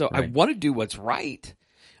skin. So I want to do what's right,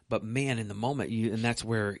 but man, in the moment, and that's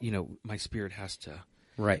where, my spirit has to.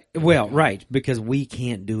 Right. Well, right, because we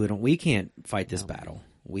can't do it. We can't fight this battle.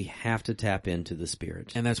 We have to tap into the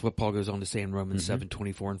Spirit. And that's what Paul goes on to say in Romans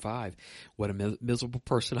 7:24-5. What a miserable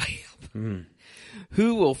person I am.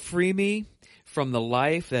 Who will free me from the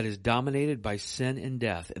life that is dominated by sin and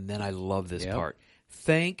death? And then I love this part.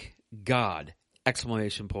 Thank God!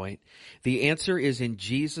 Exclamation point. The answer is in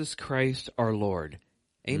Jesus Christ our Lord.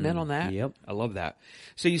 Amen on that? Yep. I love that.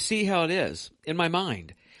 So you see how it is in my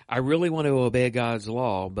mind. I really want to obey God's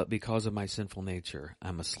law, but because of my sinful nature,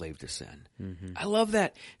 I'm a slave to sin. I love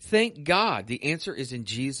that. Thank God. The answer is in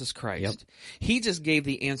Jesus Christ. Yep. He just gave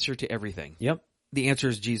the answer to everything. Yep. The answer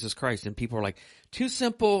is Jesus Christ. And people are like, too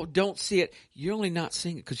simple, don't see it. You're only not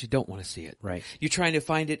seeing it because you don't want to see it. Right. You're trying to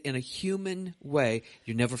find it in a human way.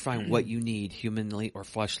 You never find what you need humanly or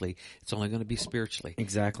fleshly. It's only going to be spiritually.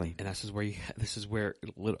 Exactly. And this is where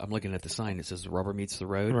I'm looking at the sign. It says the rubber meets the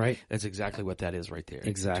road. Right. That's exactly what that is right there.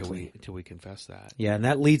 Exactly. Until we confess that. Yeah, and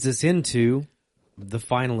that leads us into the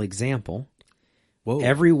final example Whoa.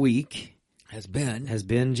 every week has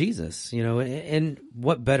been Jesus. And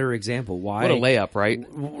what better example? Why? what a layup, right?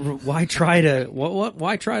 Why try to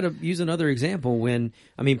why try to use another example when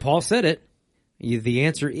Paul said it? The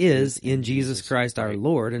answer is in Jesus Christ our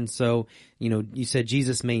Lord. And so, you said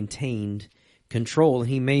Jesus maintained control.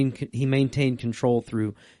 He maintained control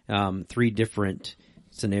through 3 different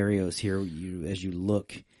scenarios here. As you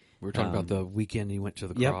look, We're talking about the weekend he went to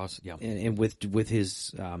the cross. Yeah. and with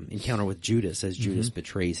his encounter with Judas as Judas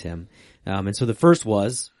betrays him. And so the first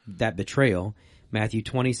was that betrayal, Matthew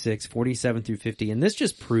 26:47 through 50. And this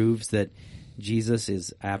just proves that Jesus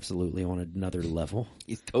is absolutely on another level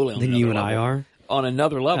He's totally on than another you and level. I are. On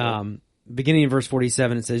another level. Beginning in verse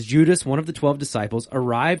 47, it says, Judas, one of the 12 disciples,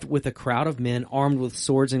 arrived with a crowd of men armed with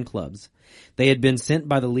swords and clubs. They had been sent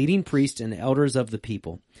by the leading priests and elders of the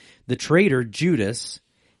people. The traitor, Judas,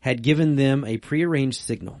 had given them a prearranged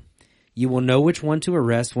signal. You will know which one to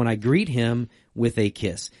arrest when I greet him with a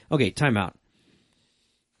kiss. Okay, time out.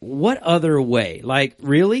 What other way? Like,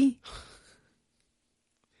 really?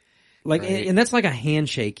 Like, Right. and that's like a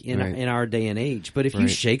handshake in Right. in our day and age. But if you Right.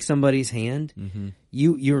 shake somebody's hand,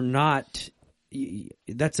 you're not.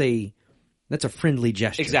 That's a friendly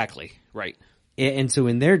gesture. Exactly. Right. And so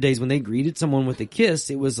in their days, when they greeted someone with a kiss,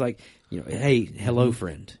 it was like, hey, hello,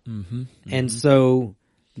 friend. Mm-hmm. And so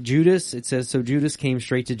Judas, it says, so Judas came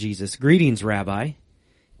straight to Jesus. Greetings, Rabbi,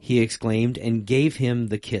 he exclaimed, and gave him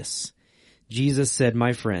the kiss. Jesus said,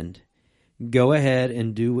 my friend, go ahead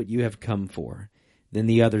and do what you have come for. Then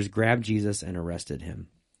the others grabbed Jesus and arrested him.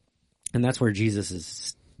 And that's where Jesus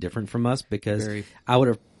is different from us, because Very. I would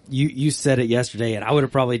have, you said it yesterday, and I would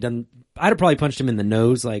have probably I'd have probably punched him in the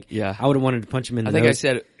nose. Like, Yeah. I would have wanted to punch him in the I think nose. I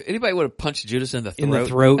said, anybody would have punched Judas in the throat. In the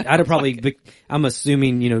throat. I'd have probably, I'm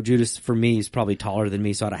assuming, Judas for me is probably taller than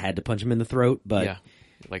me, so I'd have had to punch him in the throat, but. Yeah.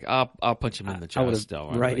 Like, I'll punch him in the I would chest. have, Don't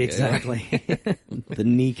worry. right, Yeah. exactly. The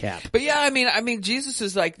kneecap. But yeah, I mean, Jesus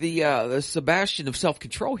is like the Sebastian of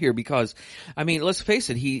self-control here, because, let's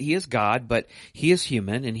face it, he is God, but he is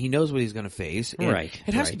human, and he knows what he's going to face. And Right,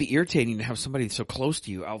 It has to right. be irritating to have somebody so close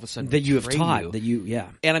to you all of a sudden That you have betray taught, you. that you, yeah.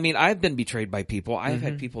 And I've been betrayed by people. I've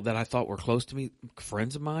had people that I thought were close to me,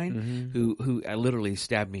 friends of mine, who literally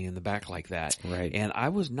stabbed me in the back like that. Right. And I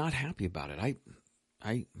was not happy about it.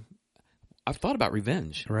 I've thought about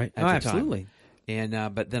revenge. Right. At Oh, the absolutely. time.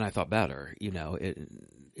 And but then I thought better.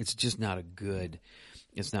 It's just not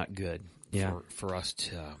it's not good Yeah. for us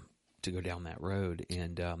to go down that road.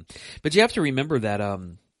 And but you have to remember that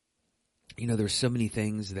there's so many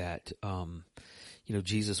things that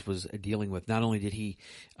Jesus was dealing with. Not only did he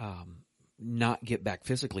not get back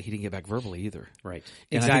physically, he didn't get back verbally either. Right.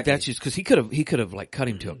 And I think that's just because he could have like cut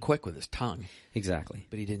him to a quick with his tongue, Exactly.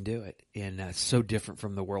 but he didn't do it. And it's so different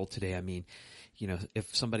from the world today.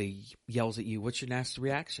 If somebody yells at you, what's your nasty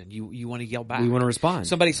reaction? You want to yell back. We want to respond.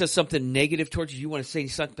 Somebody says something negative towards you, you want to say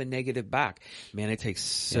something negative back. Man, it takes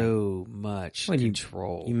so much Well,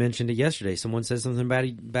 control. You mentioned it yesterday. Someone says something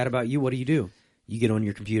bad about you. What do? You get on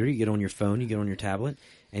your computer, you get on your phone, you get on your tablet,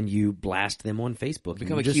 and you blast them on Facebook.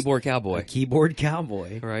 Become And a you just- keyboard cowboy. A keyboard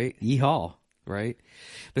cowboy. Right. Yeehaw. Right.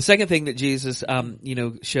 The second thing that Jesus,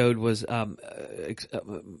 showed was, that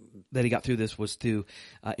he got through this was through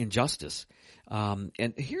injustice.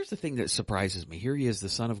 And here's the thing that surprises me. Here he is, the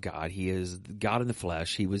Son of God. He is God in the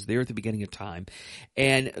flesh. He was there at the beginning of time.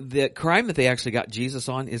 And the crime that they actually got Jesus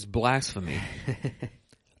on is blasphemy.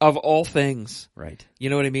 Of all things. Right. You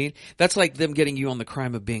know what I mean? That's like them getting you on the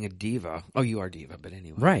crime of being a diva. Oh, you are a diva, but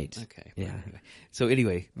anyway. Right. Okay. Yeah. Anyway. So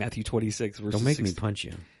anyway, Matthew 26 verses Don't make me 16 punch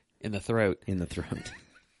you in the throat. in the throat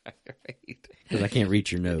Right. because I can't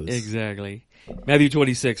reach your nose. Exactly. Matthew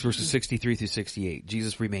 26 verses 63 through 68.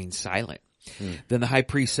 Jesus remained silent. Then the high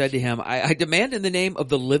priest said to him, I demand in the name of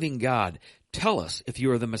the living God, tell us if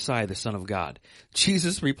you are the Messiah, the Son of God.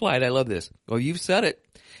 Jesus replied, I love this. Well, you've said it.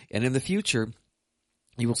 And in the future,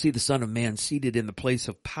 you will see the Son of Man seated in the place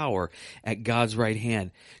of power at God's right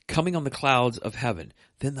hand, coming on the clouds of heaven.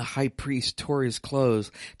 Then the high priest tore his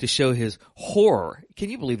clothes to show his horror. Can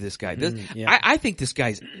you believe this guy? yeah. I think this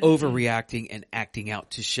guy's overreacting and acting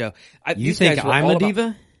out to show. You these think guys were I'm all a about-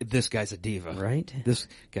 diva? This guy's a diva. Right. This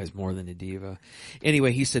guy's more than a diva.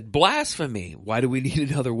 Anyway, he said, blasphemy. Why do we need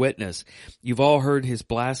another witness? You've all heard his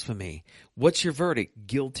blasphemy. What's your verdict?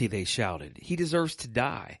 Guilty, they shouted. He deserves to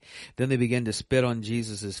die. Then they began to spit on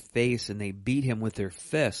Jesus' face and they beat him with their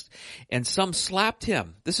fists. And some slapped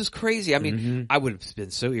him. This is crazy. I mean, I would have been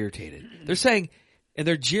so irritated. They're saying, and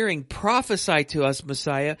they're jeering, prophesy to us,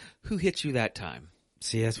 Messiah. Who hit you that time?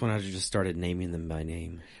 See, that's when I just started naming them by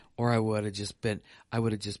name. Or I would have just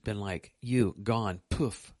been like, you, gone,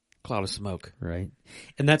 poof, cloud of smoke. Right.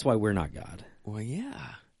 And that's why we're not God. Well,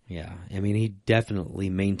 yeah. Yeah, I mean, he definitely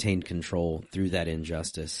maintained control through that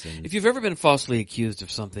injustice. And If you've ever been falsely accused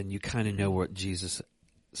of something, you kind of know what Jesus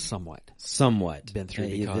somewhat been through,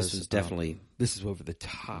 because this was definitely this is over the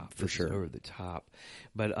top. For This is sure. over the top.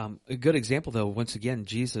 But a good example, though, once again,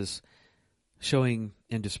 Jesus showing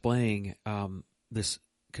and displaying this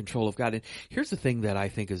control of God. And here's the thing that I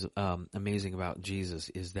think is amazing about Jesus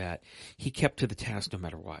is that he kept to the task no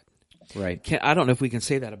matter what. right. I don't know if we can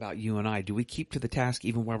say that about you and I. Do we keep to the task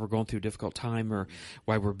even while we're going through a difficult time or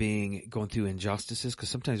while we're going through injustices? Because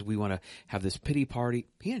sometimes we want to have this pity party.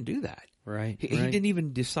 He didn't do that. Right. He didn't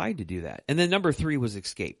even decide to do that. And then number 3 was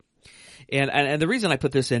escape. And the reason I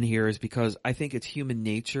put this in here is because I think it's human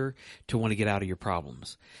nature to want to get out of your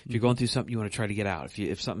problems. If you're going through something, you want to try to get out.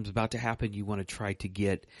 If something's about to happen, you want to try to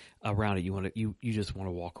get around it. You just want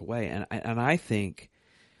to walk away. And I think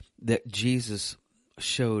that Jesus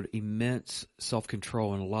showed immense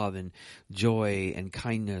self-control and love and joy and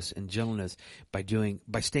kindness and gentleness by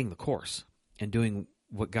staying the course and doing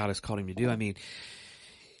what God has called him to do. I mean,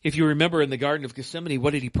 if you remember in the Garden of Gethsemane,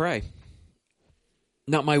 what did he pray?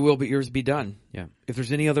 Not my will, but yours be done. Yeah. If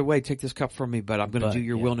there's any other way, take this cup from me, but I'm going to do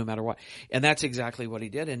your yeah. will no matter what. And that's exactly what he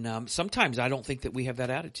did. And sometimes I don't think that we have that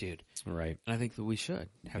attitude. Right. And I think that we should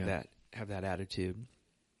have Yeah. that attitude.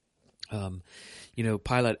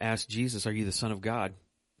 Pilate asked Jesus, "Are you the Son of God?"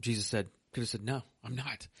 Jesus could have said, "No, I'm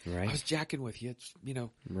not. Right. I was jacking with you. It's,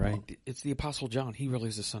 Right. it's the Apostle John. He really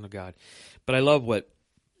is the Son of God." But I love what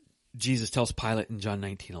Jesus tells Pilate in John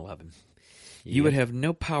 19:11. You would have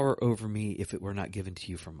no power over me if it were not given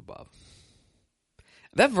to you from above.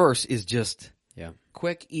 That verse is just Yeah.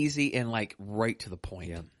 quick, easy, and like right to the point.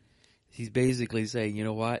 Yeah. He's basically saying, you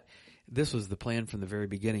know what? This was the plan from the very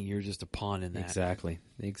beginning. You're just a pawn in that. Exactly.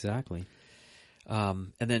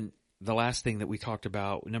 And then the last thing that we talked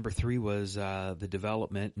about, number 3, was the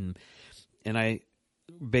development, and I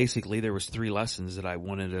basically there was 3 lessons that I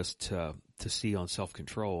wanted us to see on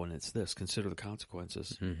self-control, and it's this: consider the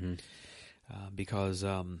consequences. Mm-hmm. Because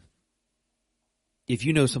if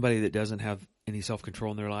you know somebody that doesn't have any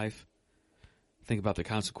self-control in their life, think about the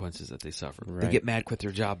consequences that they suffer. Right. They get mad, quit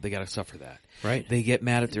their job, they got to suffer that. Right. They get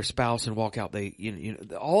mad at their spouse and walk out. They,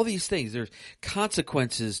 all these things. There's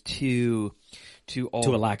consequences to To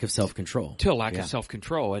a lack of self-control. To a lack of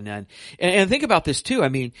self-control, and think about this too. I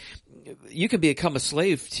mean, you can become a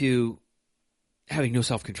slave to having no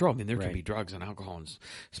self-control. I mean, there can Right. be drugs and alcohol and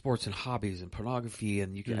sports and hobbies and pornography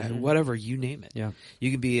and you can whatever, you name it. Yeah.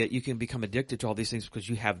 You can become addicted to all these things because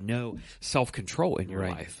you have no self-control in your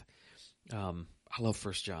Right. life. I love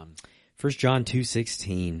 1 John. 1 John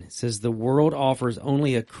 2:16 says the world offers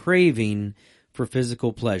only a craving for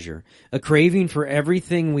physical pleasure, a craving for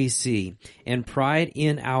everything we see, and pride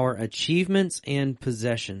in our achievements and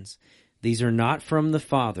possessions. These are not from the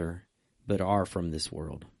Father, but are from this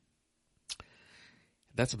world.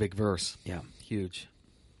 That's a big verse. Yeah. Huge.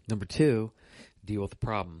 Number 2, deal with the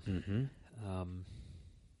problem. Mm-hmm.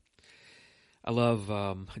 I love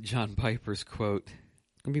John Piper's quote.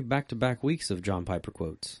 It's going to be back-to-back weeks of John Piper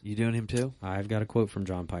quotes. You doing him too? I've got a quote from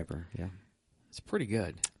John Piper. Yeah. It's pretty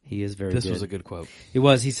good. He is very This good. was a good quote. It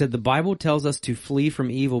was. He said, the Bible tells us to flee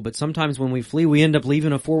from evil, but sometimes when we flee, we end up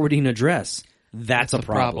leaving a forwarding address. That's a the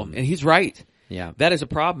problem. And he's right. Yeah. That is a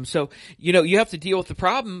problem. So, you have to deal with the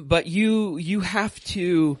problem, but you have to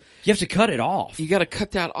You have to cut it off. you got to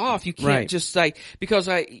cut that off. You can't Right. just say, because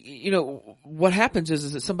what happens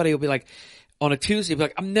is that somebody will be like, on a Tuesday, be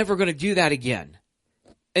like, I'm never going to do that again.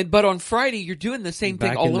 But on Friday, you're doing the same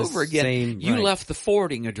thing Back all in the over again. same- You right. left the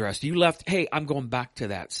forwarding address. You left, hey, I'm going back to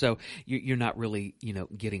that. So you're not really,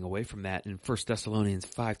 getting away from that. In 1 Thessalonians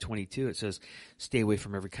 5:22, it says, stay away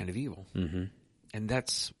from every kind of evil. Mm-hmm. And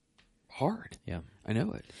that's hard. Yeah. I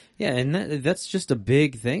know it. Yeah, and that's just a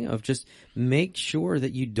big thing of just make sure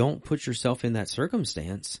that you don't put yourself in that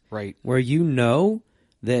circumstance Right. where you know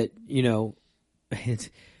that, it's,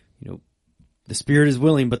 the spirit is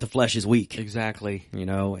willing, but the flesh is weak. Exactly. And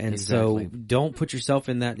Exactly. so don't put yourself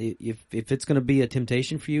in that. If it's going to be a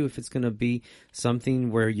temptation for you, if it's going to be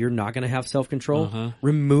something where you're not going to have self-control,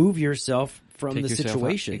 remove yourself from Take the yourself out.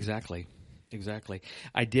 situation. Exactly.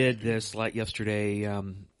 I did this like yesterday.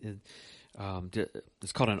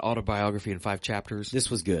 It's called an autobiography in 5 chapters. This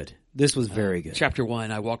was good. This was very good. Chapter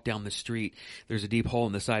 1, I walk down the street. There's a deep hole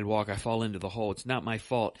in the sidewalk. I fall into the hole. It's not my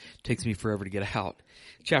fault. It takes me forever to get out.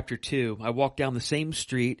 Chapter 2, I walk down the same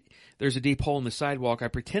street. There's a deep hole in the sidewalk. I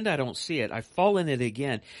pretend I don't see it. I fall in it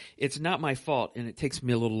again. It's not my fault, and it takes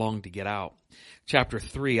me a little long to get out. Chapter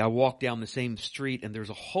 3, I walk down the same street, and there's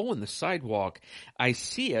a hole in the sidewalk. I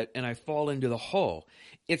see it, and I fall into the hole.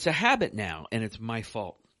 It's a habit now, and it's my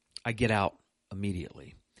fault. I get out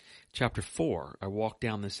immediately. Chapter 4, I walk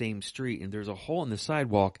down the same street and there's a hole in the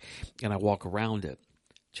sidewalk and I walk around it.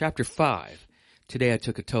 Chapter 5, today I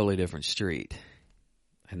took a totally different street.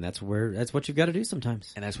 And that's what you've got to do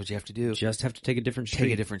sometimes. And that's what you have to do. Just have to take a different street.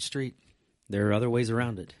 Take a different street. There are other ways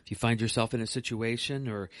around it. If you find yourself in a situation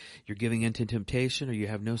or you're giving into temptation or you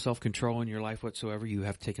have no self-control in your life whatsoever, you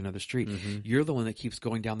have to take another street. Mm-hmm. You're the one that keeps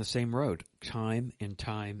going down the same road time and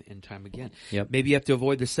time and time again. Yep. Maybe you have to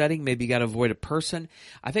avoid the setting. Maybe you got to avoid a person.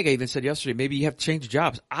 I think I even said yesterday, maybe you have to change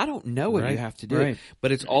jobs. I don't know what you have to do, Right.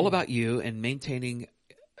 but it's all about you and maintaining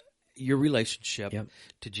your relationship Yep.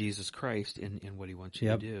 to Jesus Christ and what he wants you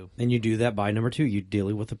Yep. to do. And you do that by number 2, you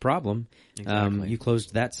deal with the problem. Exactly. You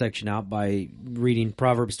closed that section out by reading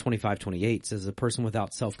Proverbs 25:28. Says a person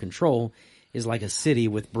without self-control is like a city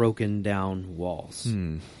with broken down walls.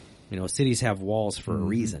 Cities have walls for a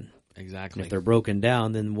reason. Exactly. And if they're broken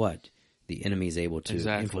down, then what? The enemy is able to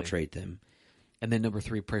Exactly. infiltrate them. And then number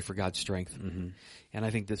 3, pray for God's strength. And I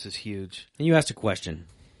think this is huge. And you asked a question.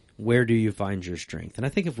 Where do you find your strength? And I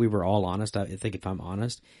think if we were all honest, I think if I'm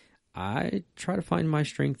honest, I try to find my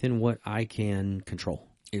strength in what I can control.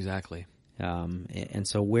 Exactly. And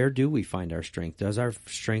so where do we find our strength? Does our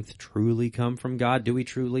strength truly come from God? Do we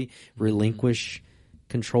truly relinquish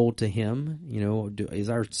control to Him?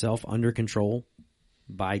 Is our self under control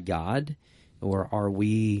by God? Or are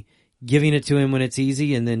we giving it to Him when it's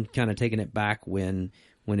easy and then kind of taking it back when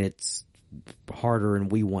it's harder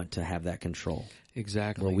and we want to have that control?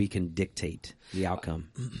 Exactly. Where we can dictate the outcome.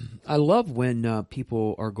 I love when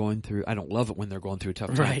people are going through, I don't love it when they're going through a tough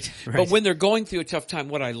time. Right. But when they're going through a tough time,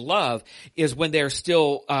 what I love is when they're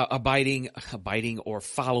still abiding or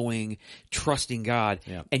following, trusting God,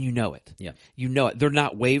 Yep. and you know it. Yep. You know it. They're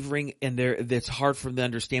not wavering, and it's hard for them to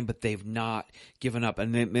understand, but they've not given up.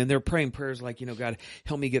 And they're praying prayers like, God,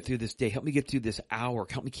 help me get through this day. Help me get through this hour.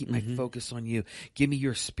 Help me keep my focus on you. Give me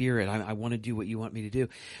your spirit. I want to do what you want me to do.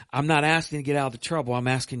 I'm not asking to get out of the trouble. I'm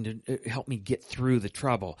asking to help me get through the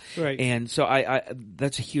trouble. Right. And so I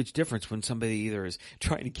that's a huge difference when somebody either is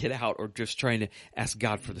trying to get out or just trying to ask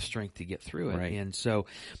God for the strength to get through it. Right. And so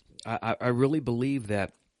I really believe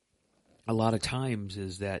that a lot of times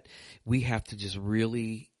is that we have to just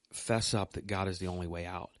really fess up that God is the only way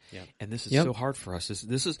out. Yep. And this is Yep. so hard for us.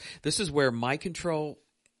 This is where my control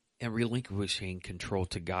and relinquishing control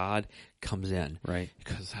to God comes in. Right.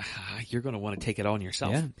 Because you're going to want to take it on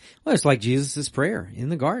yourself. Yeah. Well, it's like Jesus' prayer in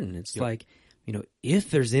the garden. It's like,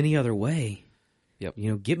 if there's any other way, Yep.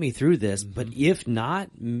 get me through this. But if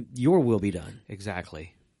not, your will be done.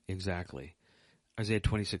 Exactly. Isaiah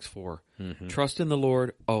 26:4. Trust in the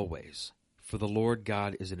Lord always, for the Lord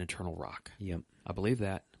God is an eternal rock. Yep. I believe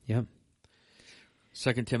that. Yep.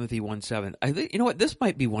 2 Timothy 1:7. I think, you know what? This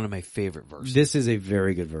might be one of my favorite verses. This is a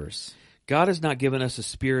very good verse. God has not given us a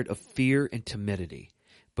spirit of fear and timidity,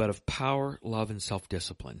 but of power, love, and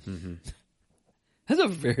self-discipline. That's a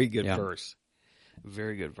very good Yeah. verse.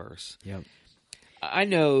 Very good verse. Yep. I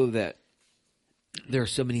know that there are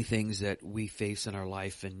so many things that we face in our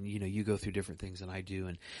life, and you go through different things than I do,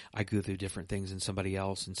 and I go through different things than somebody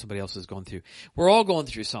else, and somebody else is going through. We're all going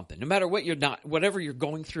through something. No matter whatever you're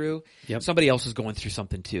going through, Yep. somebody else is going through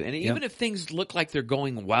something too. And even if things look like they're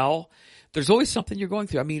going well, there's always something you're going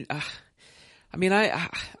through.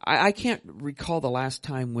 I can't recall the last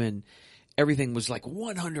time when everything was like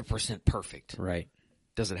 100% perfect. Right.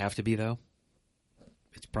 Does it have to be though?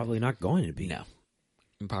 It's probably not going to be. No,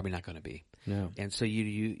 probably not going to be. No. And so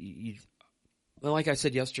well, like I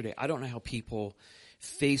said yesterday, I don't know how people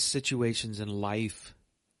face situations in life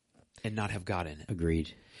and not have God in it.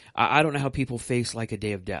 Agreed. I don't know how people face like a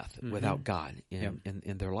day of death without God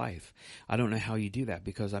in their life. I don't know how you do that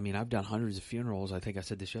because, I've done hundreds of funerals. I think I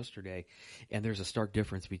said this yesterday, and there's a stark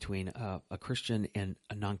difference between a Christian and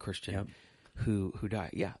a non-Christian who die.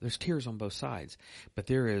 Yeah, there's tears on both sides, but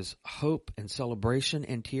there is hope and celebration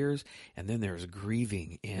and tears, and then there's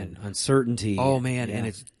grieving and uncertainty. Oh man, and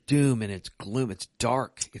it's doom and it's gloom. It's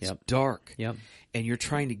dark. It's dark. Yep. And you're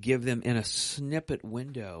trying to give them in a snippet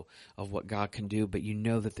window of what God can do, but you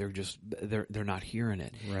know that they're not hearing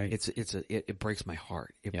it. Right. It breaks my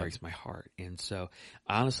heart. It breaks my heart. And so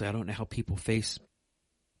honestly, I don't know how people face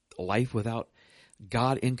life without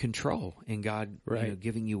God in control and God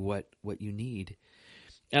giving you what you need.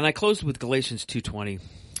 And I closed with Galatians 2:20.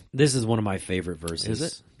 This is one of my favorite verses. Is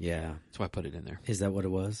it? Yeah. That's why I put it in there. Is that what it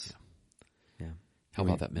was? Yeah. How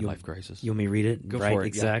about that midlife crisis? You want me to read it? Go right, for it.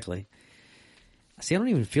 Exactly. See, I don't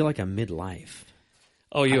even feel like I'm midlife.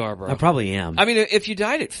 Oh, you are, bro. I probably am. If you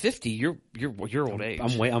died at 50, you're old age.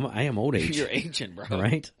 I am old age. You're ancient, bro.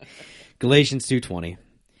 Right? Galatians 2:20.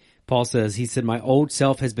 Paul says, he said, my old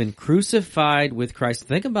self has been crucified with Christ.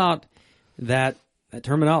 Think about that that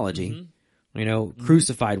terminology.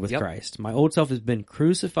 Crucified with Christ. My old self has been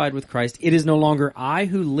crucified with Christ. It is no longer I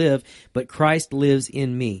who live, but Christ lives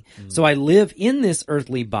in me. So I live in this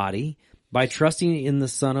earthly body by trusting in the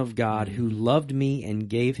Son of God who loved me and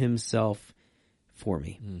gave himself for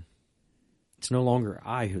me. It's no longer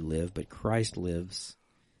I who live, but Christ lives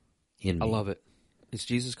in me. I love it. It's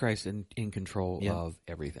Jesus Christ in control of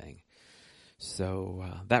everything. So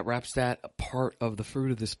that wraps that part of the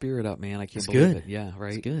fruit of the Spirit up, man. I can't believe it. Yeah,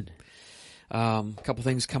 right. It's good. A couple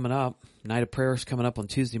things coming up. Night of Prayer is coming up on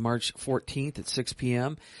Tuesday, March 14th at 6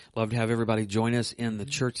 p.m. Love to have everybody join us in the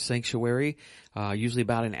church sanctuary. Usually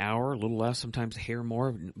about an hour, a little less, sometimes a hair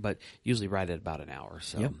more, but usually right at about an hour.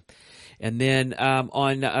 So, And then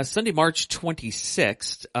on Sunday, March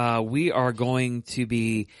 26th, we are going to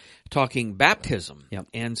be talking baptism.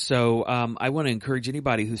 And so I want to encourage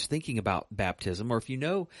anybody who's thinking about baptism, or if you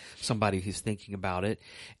know somebody who's thinking about it,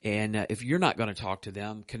 and if you're not going to talk to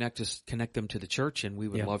them, connect them to the church, and we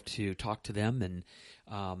would love to talk to them, and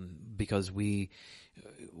because we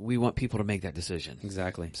want people to make that decision.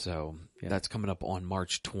 Exactly. So that's coming up on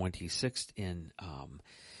March 26th in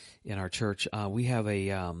our church. We have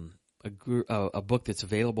a book that's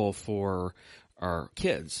available for our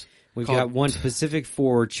kids. We've got one specific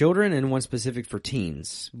for children and one specific for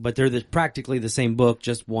teens, but they're practically the same book,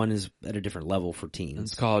 just one is at a different level for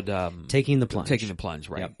teens. It's called Taking the Plunge. Taking the Plunge,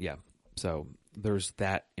 right? Yep. Yeah. So there's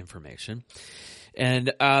that information.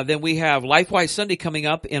 And then we have LifeWise Sunday coming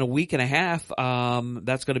up in a week and a half.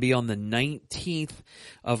 That's going to be on the 19th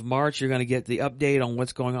of March. You're going to get the update on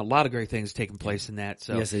what's going on. A lot of great things taking place in that.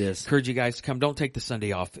 So yes, it is. Encourage you guys to come. Don't take the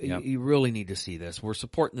Sunday off. You really need to see this. We're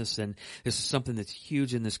supporting this, and this is something that's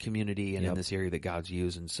huge in this community and in this area that God's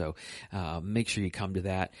using. So make sure you come to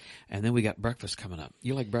that. And then we got breakfast coming up.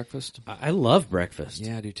 You like breakfast? I love breakfast.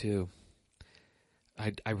 Yeah, I do too.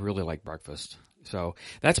 I really like breakfast. So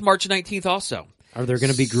that's March 19th also. Are there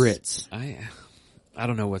going to be grits? I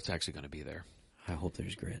don't know what's actually going to be there. I hope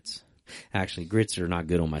there's grits. Actually, grits are not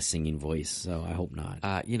good on my singing voice, so I hope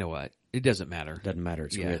not. You know what? It doesn't matter. Doesn't matter.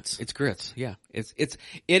 It's grits. It's grits. Yeah. It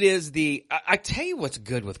is the. I tell you what's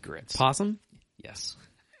good with grits. Possum? Yes.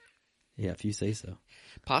 Yeah, if you say so.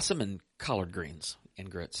 Possum and collard greens and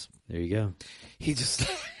grits. There you go. He just.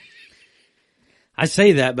 I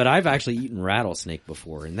say that, but I've actually eaten rattlesnake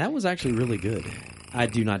before, and that was actually really good. I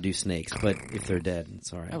do not do snakes, but if they're dead,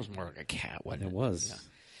 it's all right. That was more like a cat, wasn't it? It was.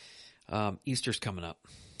 Yeah. Easter's coming up.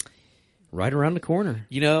 Right around the corner.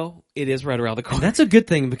 It is right around the corner. And that's a good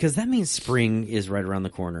thing, because that means spring is right around the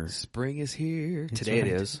corner. Spring is here. Today it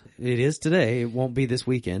is. It is today. It won't be this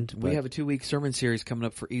weekend. We have a 2-week sermon series coming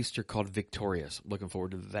up for Easter called Victorious. Looking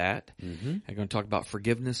forward to that. I'm going to talk about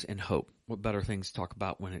forgiveness and hope. What better things to talk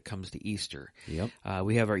about when it comes to Easter? Yep.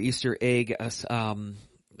 We have our Easter egg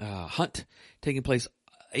hunt taking place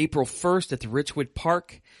April 1st at the Richwood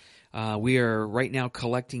Park. We are right now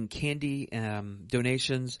collecting candy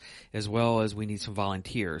donations, as well as we need some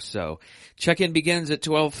volunteers. So check-in begins at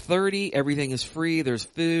 12:30. Everything is free. There's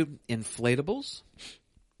food, inflatables.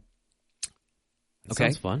 Okay.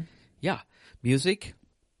 Sounds fun. Yeah. Music,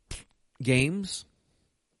 games,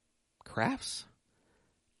 crafts,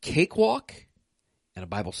 cakewalk, and a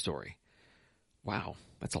Bible story. Wow.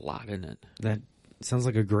 That's a lot, isn't it? That sounds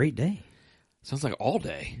like a great day. Sounds like all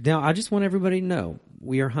day. Now, I just want everybody to know,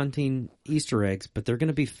 we are hunting Easter eggs, but they're going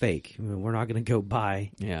to be fake. I mean, we're not going to go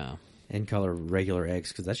buy and color regular eggs,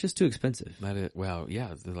 because that's just too expensive. Well,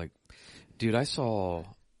 yeah. They're like, dude, I saw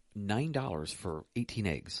 $9 for 18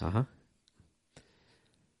 eggs. Uh-huh.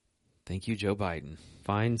 Thank you, Joe Biden.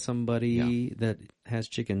 Find somebody that has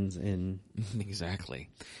chickens and... Exactly.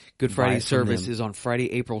 Good Friday service is on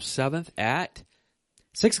Friday, April 7th at...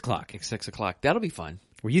 6 o'clock. 6 o'clock. That'll be fun.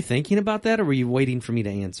 Were you thinking about that, or were you waiting for me to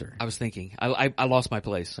answer? I was thinking. I lost my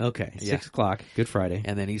place. Okay. 6 o'clock. Good Friday.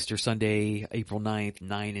 And then Easter Sunday, April 9th,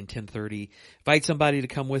 9 and 10:30. Invite somebody to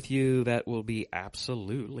come with you. That will be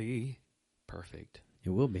absolutely perfect. It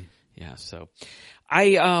will be. Yeah. So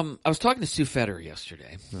I was talking to Sue Fetter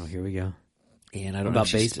yesterday. Oh, here we go. And I don't know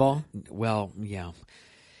about baseball? Well, yeah.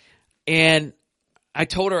 And I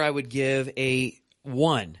told her I would give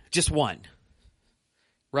just one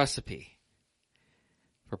recipe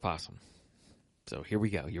for possum. So here we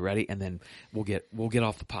go. You ready? And then we'll get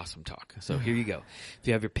off the possum talk. So here you go. If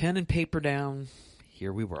you have your pen and paper down,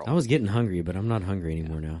 here we roll. I was getting hungry, but I'm not hungry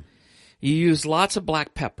anymore now. You use lots of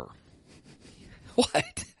black pepper.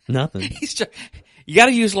 What? Nothing. You got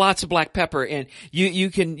to use lots of black pepper, and you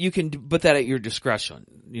can put that at your discretion.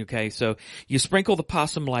 Okay, so you sprinkle the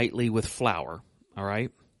possum lightly with flour. All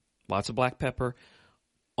right, lots of black pepper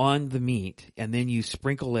on the meat, and then you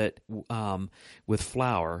sprinkle it with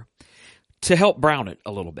flour. to help brown it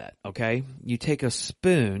a little bit, okay, you take a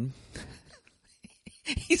spoon.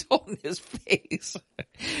 He's holding his face.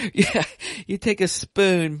 Yeah, you take a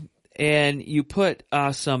spoon and you put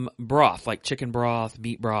some broth, like chicken broth,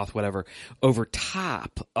 meat broth, whatever, over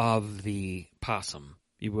top of the possum.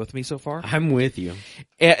 You with me so far? I'm with you.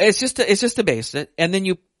 It's just to baste it, and then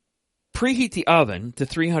you preheat the oven to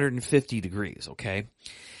 350 degrees. Okay,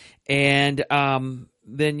 and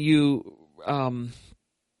then you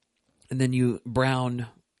brown.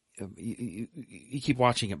 You keep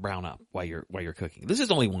watching it brown up while you're cooking. This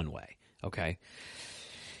is only one way, okay?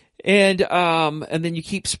 And then you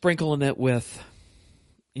keep sprinkling it with,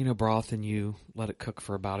 broth, and you let it cook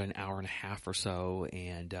for about an hour and a half or so.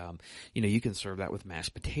 And you can serve that with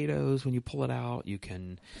mashed potatoes when you pull it out. You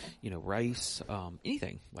can, rice,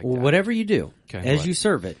 anything like that. Whatever you do, Okay, as you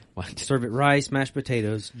serve it, serve it rice, mashed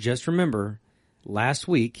potatoes. Just remember, last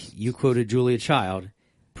week you quoted Julia Child.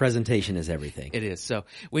 Presentation is everything. It is. So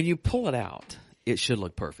when you pull it out, it should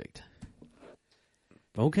look perfect.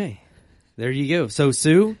 Okay. There you go. So,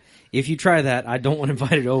 Sue, if you try that, I don't want to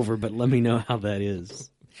invite it over, but let me know how that is.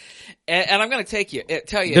 And I'm going to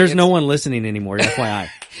tell you. There's no one listening anymore, FYI.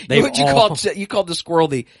 You called the squirrel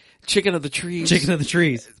the chicken of the trees. Chicken of the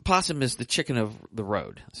trees. Possum is the chicken of the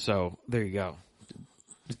road. So there you go.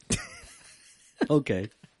 Okay.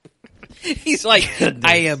 He's like, goodness.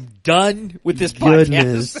 I am done with this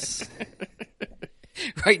podcast.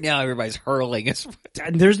 Right now, everybody's hurling us.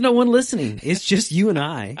 There's no one listening. It's just you and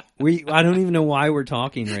I. I don't even know why we're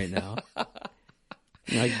talking right now.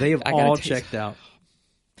 Like, they have all checked out.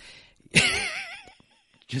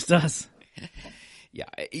 Just us. Yeah,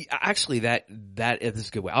 actually, that is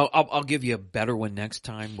a good way. I'll give you a better one next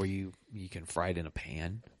time where you can fry it in a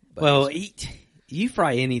pan. Well, you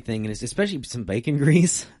fry anything, and especially some bacon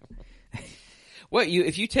grease. Well,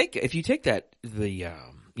 if you take that the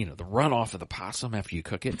runoff of the possum after you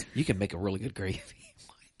cook it, you can make a really good gravy.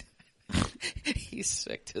 He's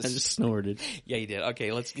sick. I just snorted. Yeah, you did.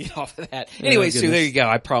 Okay, let's get off of that. Anyway, Sue, there you go.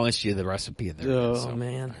 I promised you the recipe in there. Oh,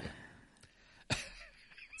 man.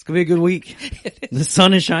 It's going to be a good week. The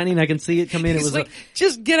sun is shining. I can see it come in. It was like,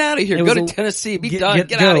 just get out of here. Go to Tennessee. Be done.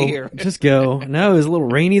 Get out of here. Just go. No, it was a little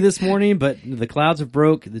rainy this morning, but the clouds have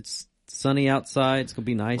broke. It's sunny outside. It's going to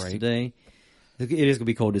be nice today. It is going to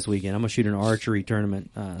be cold this weekend. I'm going to shoot an archery tournament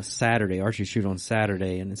Saturday. Archery shoot on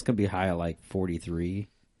Saturday, and it's going to be high at like 43.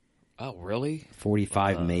 Oh, really?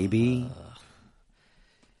 45 maybe.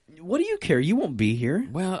 What do you care? You won't be here.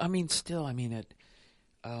 Well,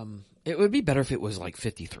 it would be better if it was like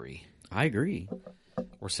 53. I agree.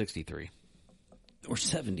 Or 63. Or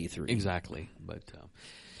 73. Exactly.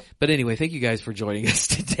 But anyway, thank you guys for joining us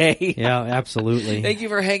today. Yeah, absolutely. Thank you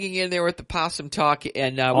for hanging in there with the possum talk,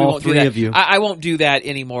 and we all won't three do that. Of you. I won't do that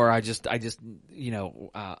anymore.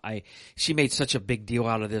 She made such a big deal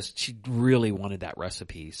out of this. She really wanted that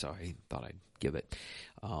recipe, so I thought I'd give it.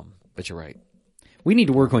 But you're right. We need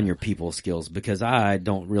to work on your people skills because I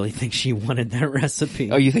don't really think she wanted that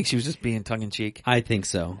recipe. Oh, you think she was just being tongue in cheek? I think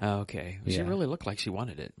so. Oh, okay. Yeah. She really looked like she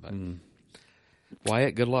wanted it, but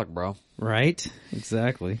Wyatt, good luck, bro. Right?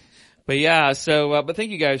 Exactly. But yeah, so but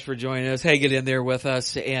thank you guys for joining us. Hey, get in there with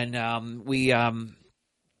us, and we have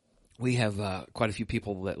quite a few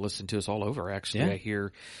people that listen to us all over. Actually, I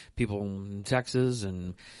hear people in Texas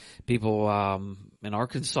and people in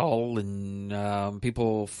Arkansas and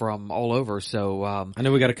people from all over. So I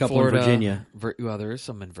know we got a couple Florida, in Virginia. Well, there is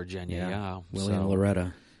some in Virginia. Yeah, Willie and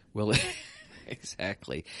Loretta.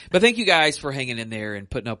 Exactly. But thank you guys for hanging in there and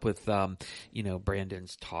putting up with,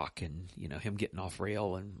 Brandon's talk and, him getting off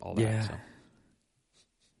rail and all that. Yeah. So.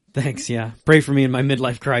 Thanks. Yeah. Pray for me in my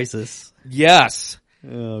midlife crisis. Yes.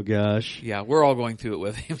 Oh gosh. Yeah. We're all going through it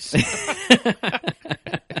with him. So.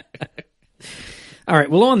 All right.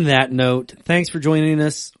 Well, on that note, thanks for joining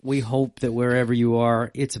us. We hope that wherever you are,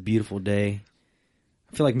 it's a beautiful day.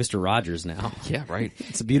 I feel like Mr. Rogers now. Yeah. Right.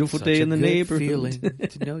 It's a beautiful day in the neighborhood. Feeling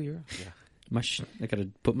to know you're. Yeah. I gotta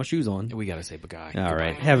put my shoes on. We gotta say bye. All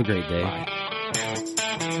right. Have a great day.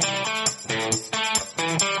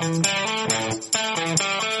 Bye.